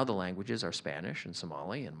 Now the languages are Spanish and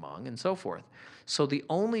Somali and Hmong and so forth. So the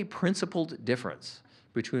only principled difference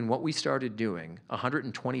between what we started doing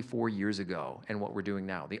 124 years ago and what we're doing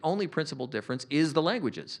now, the only principled difference is the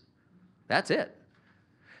languages. That's it.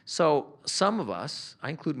 So some of us, I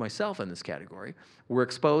include myself in this category, were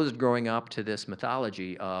exposed growing up to this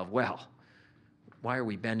mythology of, well, why are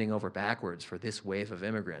we bending over backwards for this wave of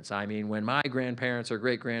immigrants? I mean, when my grandparents or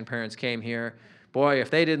great-grandparents came here, boy,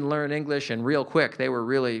 if they didn't learn English and real quick, they were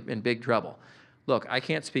really in big trouble. Look, I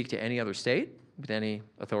can't speak to any other state with any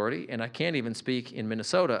authority, and I can't even speak in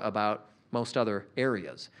Minnesota about most other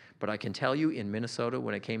areas. But I can tell you in Minnesota,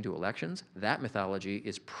 when it came to elections, that mythology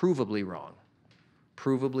is provably wrong.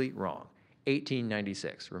 Provably wrong.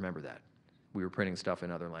 1896, remember that. We were printing stuff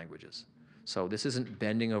in other languages. So this isn't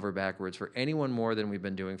bending over backwards for anyone more than we've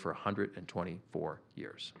been doing for 124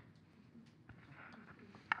 years.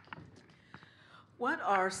 What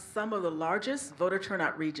are some of the largest voter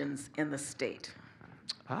turnout regions in the state?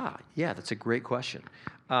 Yeah, that's a great question.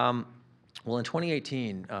 Well, in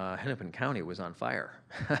 2018, Hennepin County was on fire.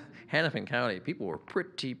 Hennepin County, people were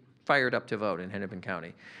pretty fired up to vote in Hennepin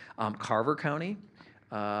County. Carver County,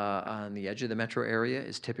 on the edge of the metro area,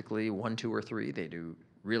 is typically 1, 2, or 3. They do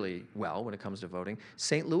really well when it comes to voting.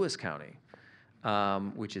 St. Louis County,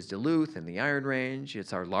 which is Duluth and the Iron Range.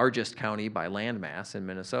 It's our largest county by landmass in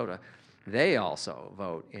Minnesota. They also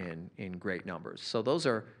vote in great numbers. So those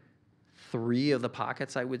are 3 of the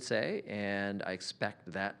pockets, I would say, and I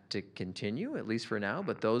expect that to continue, at least for now,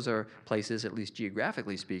 but those are places, at least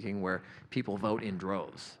geographically speaking, where people vote in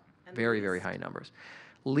droves. Very, very high numbers.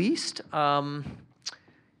 Least,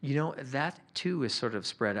 you know, that too is sort of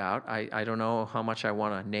spread out. I don't know how much I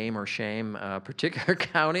want to name or shame particular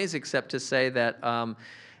counties, except to say that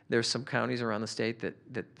there's some counties around the state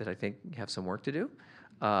that I think have some work to do.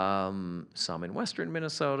 Some in western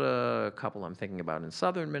Minnesota, a couple I'm thinking about in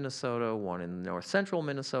southern Minnesota, one in north central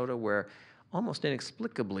Minnesota, where almost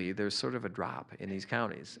inexplicably there's sort of a drop in these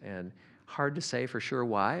counties. And hard to say for sure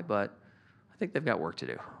why, but I think they've got work to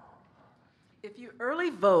do. If you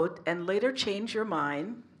early vote and later change your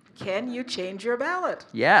mind, can you change your ballot?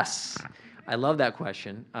 Yes. I love that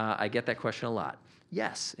question. I get that question a lot.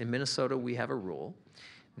 Yes, in Minnesota we have a rule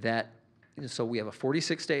that, so we have a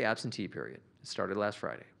 46-day absentee period. It started last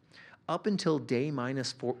Friday. Up until day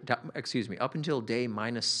minus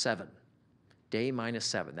 7. Day minus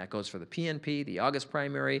 7. That goes for the PNP, the August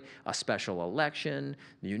primary, a special election,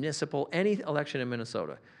 municipal, any election in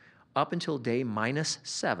Minnesota. Up until day minus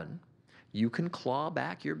 7, you can claw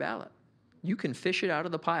back your ballot. You can fish it out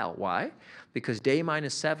of the pile. Why? Because day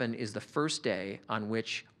minus 7 is the first day on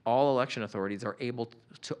which all election authorities are able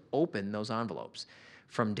to open those envelopes.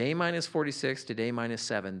 From day minus 46 to day minus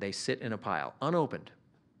 7, they sit in a pile, unopened.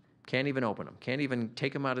 Can't even open them. Can't even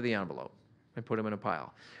take them out of the envelope and put them in a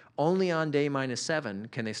pile. Only on day minus 7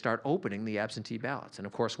 can they start opening the absentee ballots. And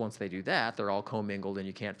of course, once they do that, they're all commingled and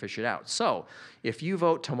you can't fish it out. So if you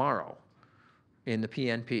vote tomorrow in the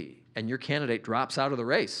PNP and your candidate drops out of the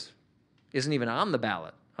race, isn't even on the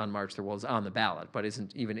ballot on March 3rd, well, it's on the ballot, but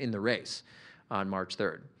isn't even in the race on March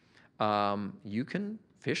 3rd, you can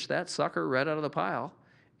fish that sucker right out of the pile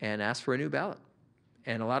and ask for a new ballot.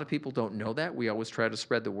 And a lot of people don't know that. We always try to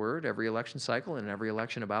spread the word every election cycle and every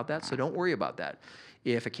election about that, so don't worry about that.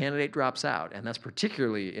 If a candidate drops out, and that's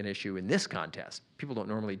particularly an issue in this contest, people don't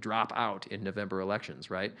normally drop out in November elections,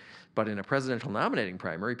 right? But in a presidential nominating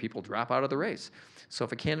primary, people drop out of the race. So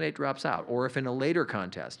if a candidate drops out, or if in a later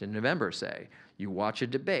contest, in November, say, you watch a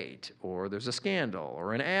debate, or there's a scandal,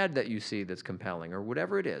 or an ad that you see that's compelling, or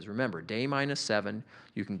whatever it is, remember, day minus 7,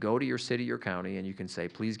 you can go to your city or county and you can say,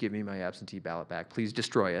 please give me my absentee ballot back, please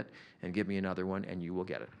destroy it, and give me another one, and you will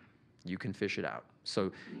get it. You can fish it out.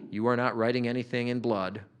 So you are not writing anything in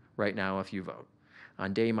blood right now if you vote.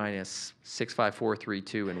 On day minus 6, 5, 4, 3,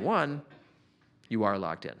 2, and 1, you are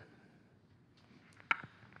locked in.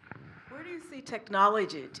 Where do you see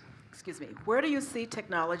technology, where do you see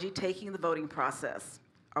technology taking the voting process?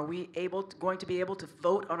 Are we going to be able to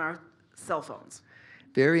vote on our cell phones?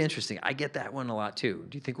 Very interesting. I get that one a lot too.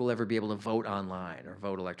 Do you think we'll ever be able to vote online or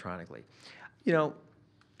vote electronically? You know,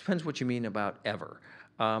 depends what you mean about ever.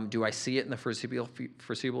 Do I see it in the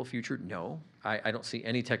foreseeable future? No. I don't see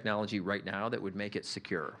any technology right now that would make it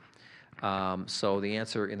secure. So the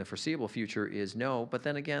answer in the foreseeable future is no. But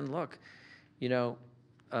then again, look, you know,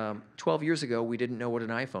 12 years ago, we didn't know what an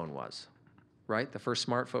iPhone was, right? The first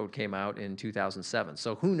smartphone came out in 2007.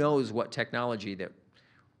 So who knows what technology that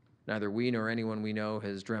neither we nor anyone we know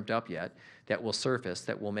has dreamt up yet that will surface,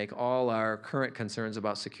 that will make all our current concerns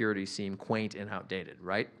about security seem quaint and outdated,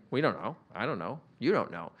 right? We don't know. I don't know. You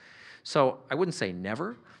don't know. So I wouldn't say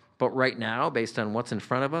never, but right now, based on what's in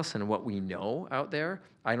front of us and what we know out there,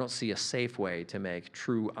 I don't see a safe way to make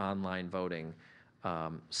true online voting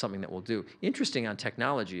something that we'll do. Interesting on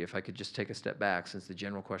technology, if I could just take a step back, since the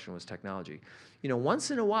general question was technology. You know,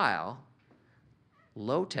 once in a while,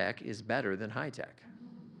 low tech is better than high tech.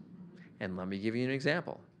 And let me give you an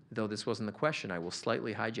example. Though this wasn't the question, I will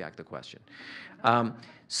slightly hijack the question.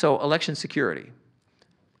 So election security.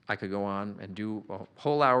 I could go on and do a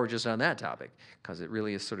whole hour just on that topic, because it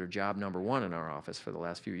really is sort of job number 1 in our office for the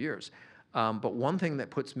last few years. But one thing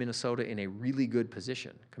that puts Minnesota in a really good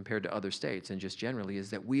position compared to other states, and just generally,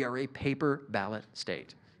 is that we are a paper ballot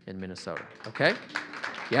state in Minnesota, okay?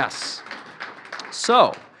 Yes.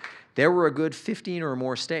 So there were a good 15 or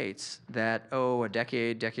more states that, a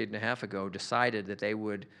decade and a half ago, decided that they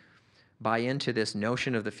would buy into this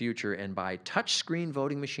notion of the future and buy touchscreen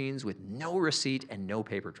voting machines with no receipt and no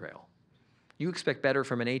paper trail. You expect better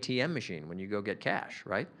from an ATM machine when you go get cash,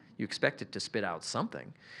 right? You expect it to spit out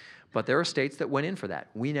something. But there are states that went in for that.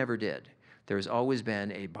 We never did. there's always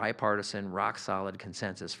been a bipartisan, rock-solid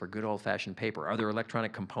consensus for good old-fashioned paper. Are there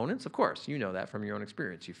electronic components? Of course, you know that from your own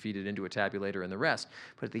experience. You feed it into a tabulator and the rest.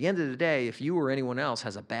 But at the end of the day, if you or anyone else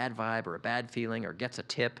has a bad vibe or a bad feeling or gets a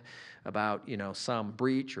tip about, you know, some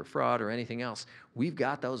breach or fraud or anything else, we've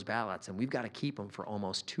got those ballots, and we've got to keep them for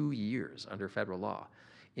almost 2 years under federal law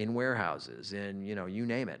in warehouses, in, you know, you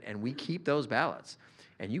name it. And we keep those ballots,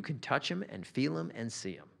 and you can touch them and feel them and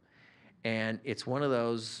see them. And it's one of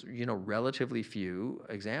those, you know, relatively few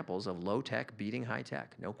examples of low tech beating high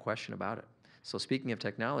tech, no question about it. So speaking of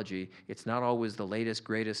technology, it's not always the latest,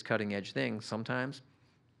 greatest, cutting edge thing. Sometimes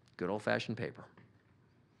good old fashioned paper.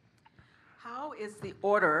 How is the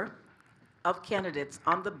order of candidates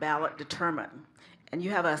on the ballot determined? And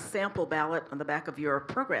you have a sample ballot on the back of your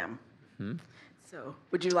program. So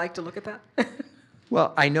would you like to look at that?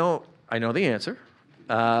 Well, I know the answer.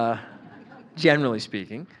 Generally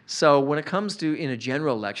speaking. So when it comes to in a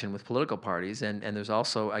general election with political parties, and there's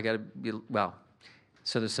also,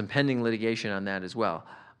 so there's some pending litigation on that as well.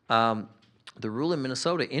 The rule in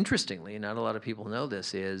Minnesota, interestingly, not a lot of people know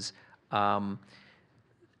this, is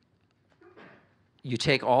you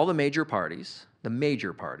take all the major parties, and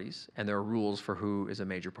there are rules for who is a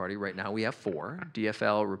major party. Right now we have 4,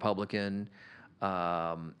 DFL, Republican,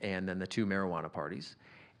 and then the 2 marijuana parties.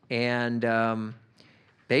 And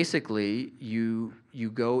basically, you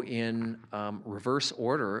go in reverse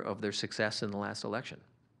order of their success in the last election.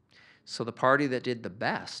 So the party that did the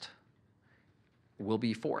best will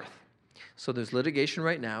be 4th. So there's litigation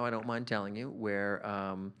right now, I don't mind telling you, where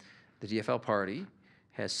the DFL party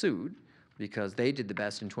has sued because they did the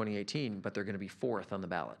best in 2018, but they're going to be 4th on the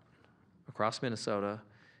ballot across Minnesota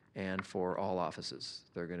and for all offices.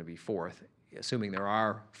 They're going to be 4th, assuming there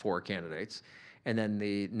are 4 candidates. And then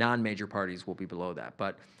the non-major parties will be below that.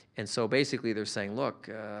 And so basically they're saying, look,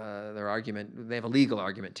 their argument, they have a legal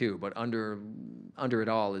argument too, but under it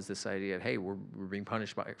all is this idea of, hey, we're being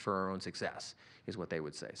punished for our own success, is what they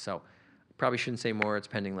would say. So probably shouldn't say more, it's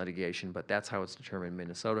pending litigation, but that's how it's determined in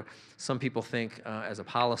Minnesota. Some people think as a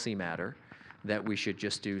policy matter that we should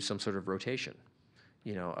just do some sort of rotation,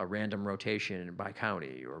 you know, a random rotation by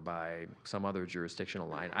county or by some other jurisdictional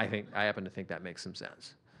line. I happen to think that makes some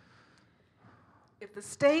sense. If the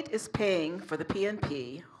state is paying for the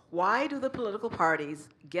PNP, why do the political parties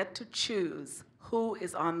get to choose who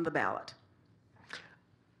is on the ballot?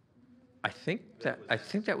 I think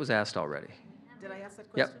that was asked already. Did I ask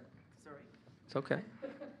that question? Yep. Sorry. It's okay.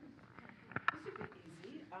 This should be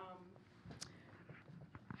easy.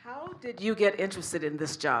 How did you get interested in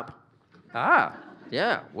this job?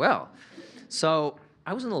 Yeah, well, so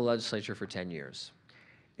I was in the legislature for 10 years.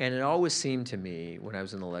 And it always seemed to me when I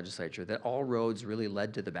was in the legislature that all roads really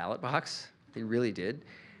led to the ballot box. They really did.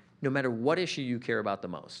 No matter what issue you care about the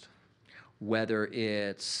most, whether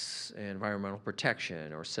it's environmental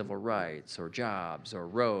protection or civil rights or jobs or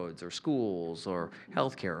roads or schools or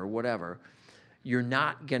healthcare or whatever, you're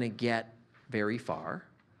not going to get very far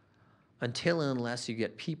until and unless you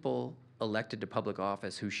get people elected to public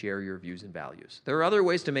office who share your views and values. There are other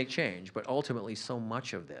ways to make change, but ultimately so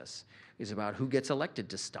much of this is about who gets elected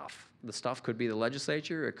to stuff. The stuff could be the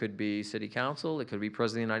legislature, it could be city council, it could be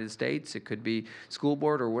President of the United States, it could be school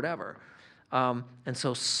board or whatever. And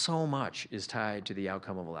so much is tied to the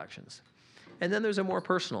outcome of elections. And then there's a more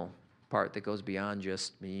personal part that goes beyond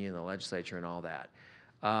just me and the legislature and all that.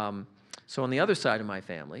 So on the other side of my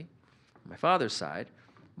family, my father's side,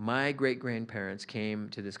 my great-grandparents came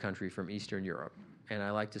to this country from Eastern Europe. And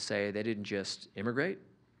I like to say they didn't just immigrate,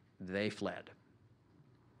 they fled.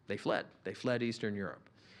 They fled. They fled Eastern Europe.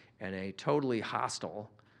 And a totally hostile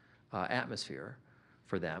atmosphere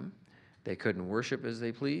for them. They couldn't worship as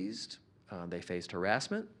they pleased. They faced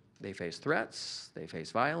harassment. They faced threats. They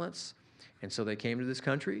faced violence. And so they came to this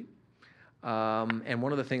country. And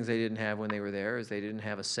one of the things they didn't have when they were there is they didn't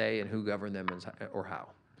have a say in who governed them or how.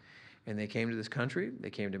 And they came to this country, they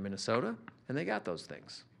came to Minnesota, and they got those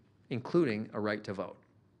things, including a right to vote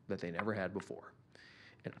that they never had before.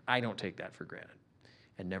 And I don't take that for granted,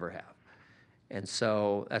 and never have. And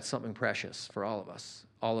so that's something precious for all of us.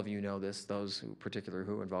 All of you know this, those who particularly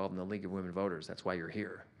who are involved in the League of Women Voters. That's why you're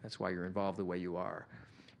here. That's why you're involved the way you are.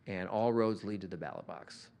 And all roads lead to the ballot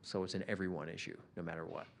box. So it's an everyone issue, no matter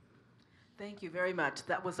what. Thank you very much.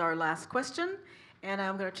 That was our last question, and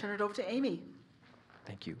I'm going to turn it over to Amy.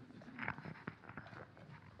 Thank you.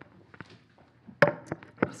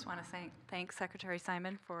 I just want to thank Secretary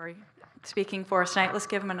Simon for speaking for us tonight. Let's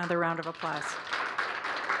give him another round of applause.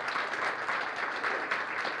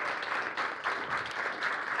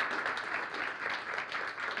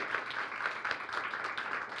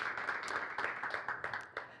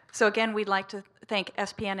 So again, we'd like to thank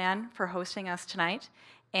SPNN for hosting us tonight.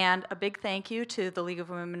 And a big thank you to the League of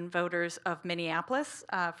Women Voters of Minneapolis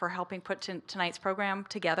for helping put tonight's program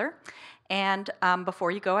together. And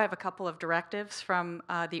before you go, I have a couple of directives from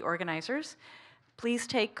the organizers. Please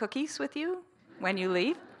take cookies with you when you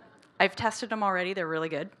leave. I've tested them already, they're really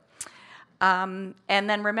good. And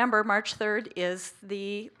then remember, March 3rd is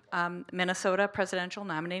the Minnesota presidential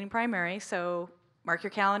nominating primary, so mark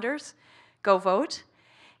your calendars, go vote.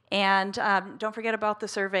 And don't forget about the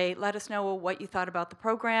survey. Let us know what you thought about the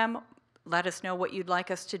program. Let us know what you'd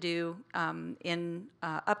like us to do in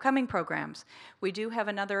upcoming programs. We do have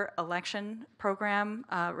another election program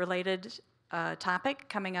related topic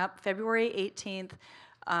coming up February 18th,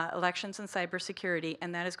 elections and cybersecurity,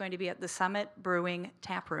 and that is going to be at the Summit Brewing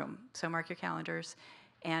Tap Room. So mark your calendars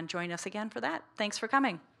and join us again for that. Thanks for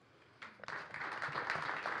coming.